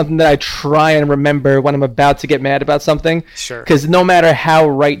that was something that I try and remember when I'm about to get mad about something. Sure. Because no matter how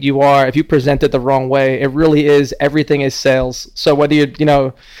right you are, if you present it the wrong way, it really is, everything is sales. So whether you're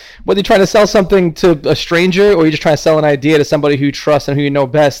trying to sell something to a stranger or you're just trying to sell an idea to somebody who you trust and who you know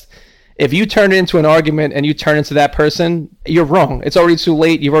best, if you turn it into an argument and you turn into that person, you're wrong. It's already too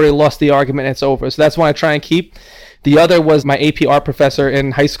late. You've already lost the argument and it's over. So that's one I try and keep. The other was my AP art professor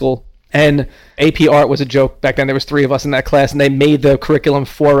in high school. And AP art was a joke back then. There was 3 of us in that class, and they made the curriculum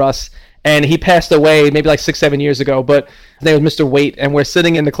for us. And he passed away maybe like 6-7 years ago, but his name was Mr. Waite. And we're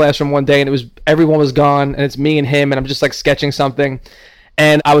sitting in the classroom one day, and everyone was gone, and it's me and him, and I'm just like sketching something.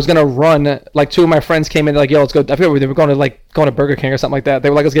 And I was gonna run. Like 2 of my friends came in, they're like, "Yo, let's go." I forget, they were going to Burger King or something like that. They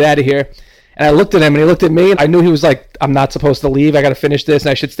were like, "Let's get out of here." And I looked at him, and he looked at me, and I knew he was like, "I'm not supposed to leave. I got to finish this, and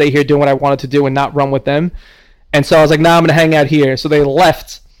I should stay here doing what I wanted to do and not run with them." And so I was like, "Nah, I'm gonna hang out here." So they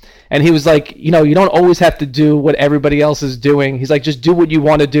left. And he was like, you don't always have to do what everybody else is doing. He's like, just do what you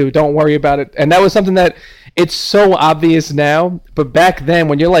want to do. Don't worry about it. And that was something that it's so obvious now. But back then,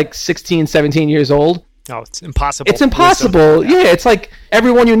 when you're like 16, 17 years old. Oh, it's impossible. It's impossible. Yeah, it's like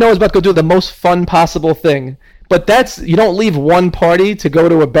everyone you know is about to go do the most fun possible thing. But you don't leave one party to go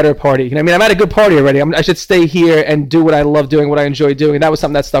to a better party. You know what I mean? I'm at a good party already. I should stay here and do what I love doing, what I enjoy doing. And that was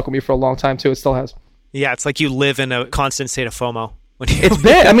something that stuck with me for a long time, too. It still has. Yeah, it's like you live in a constant state of FOMO. It's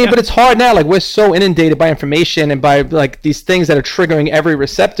bad. I mean, but it's hard now. Like, we're so inundated by information and by like these things that are triggering every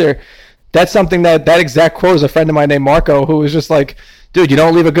receptor. That's something that exact quote is a friend of mine named Marco, who was just like, dude, you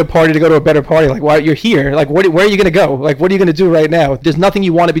don't leave a good party to go to a better party. Like, why you're here? Like, where are you going to go? Like, what are you going to do right now? There's nothing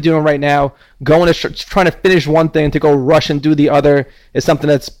you want to be doing right now. Trying to finish one thing to go rush and do the other is something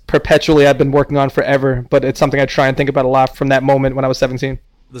that's perpetually I've been working on forever. But it's something I try and think about a lot from that moment when I was 17.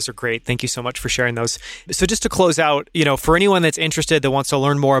 Those are great. Thank you so much for sharing those. So just to close out, for anyone that's interested, that wants to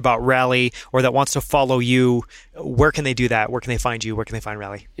learn more about Rally or that wants to follow you, where can they do that? Where can they find you? Where can they find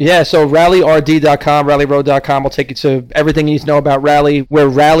Rally? Yeah, so rallyrd.com, rallyroad.com will take you to everything you need to know about Rally. We're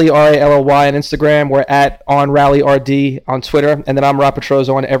Rally, R-A-L-L-Y on Instagram. We're at OnRallyRD on Twitter. And then I'm Rob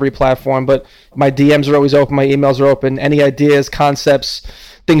Petrozzo on every platform. But my DMs are always open. My emails are open. Any ideas, concepts,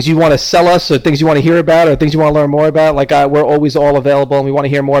 things you want to sell us or things you want to hear about or things you want to learn more about, we're always all available, and we want to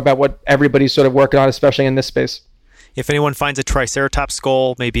hear more about what everybody's sort of working on, especially in this space. If anyone finds a Triceratops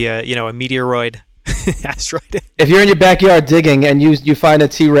skull, maybe a meteoroid, asteroid. If you're in your backyard digging and you find a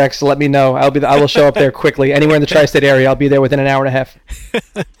T-Rex, let me know. I will show up there quickly. Anywhere in the tri-state area, I'll be there within an hour and a half.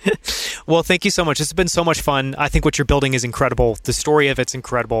 Well, thank you so much. This has been so much fun. I think what you're building is incredible. The story of it's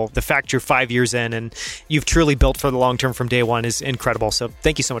incredible. The fact you're 5 years in and you've truly built for the long term from day one is incredible. So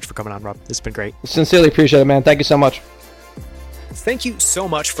thank you so much for coming on, Rob. It's been great. Sincerely appreciate it, man. Thank you so much. Thank you so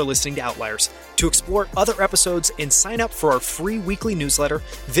much for listening to Outliers. To explore other episodes and sign up for our free weekly newsletter,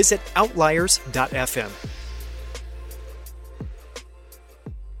 visit outliers.fm.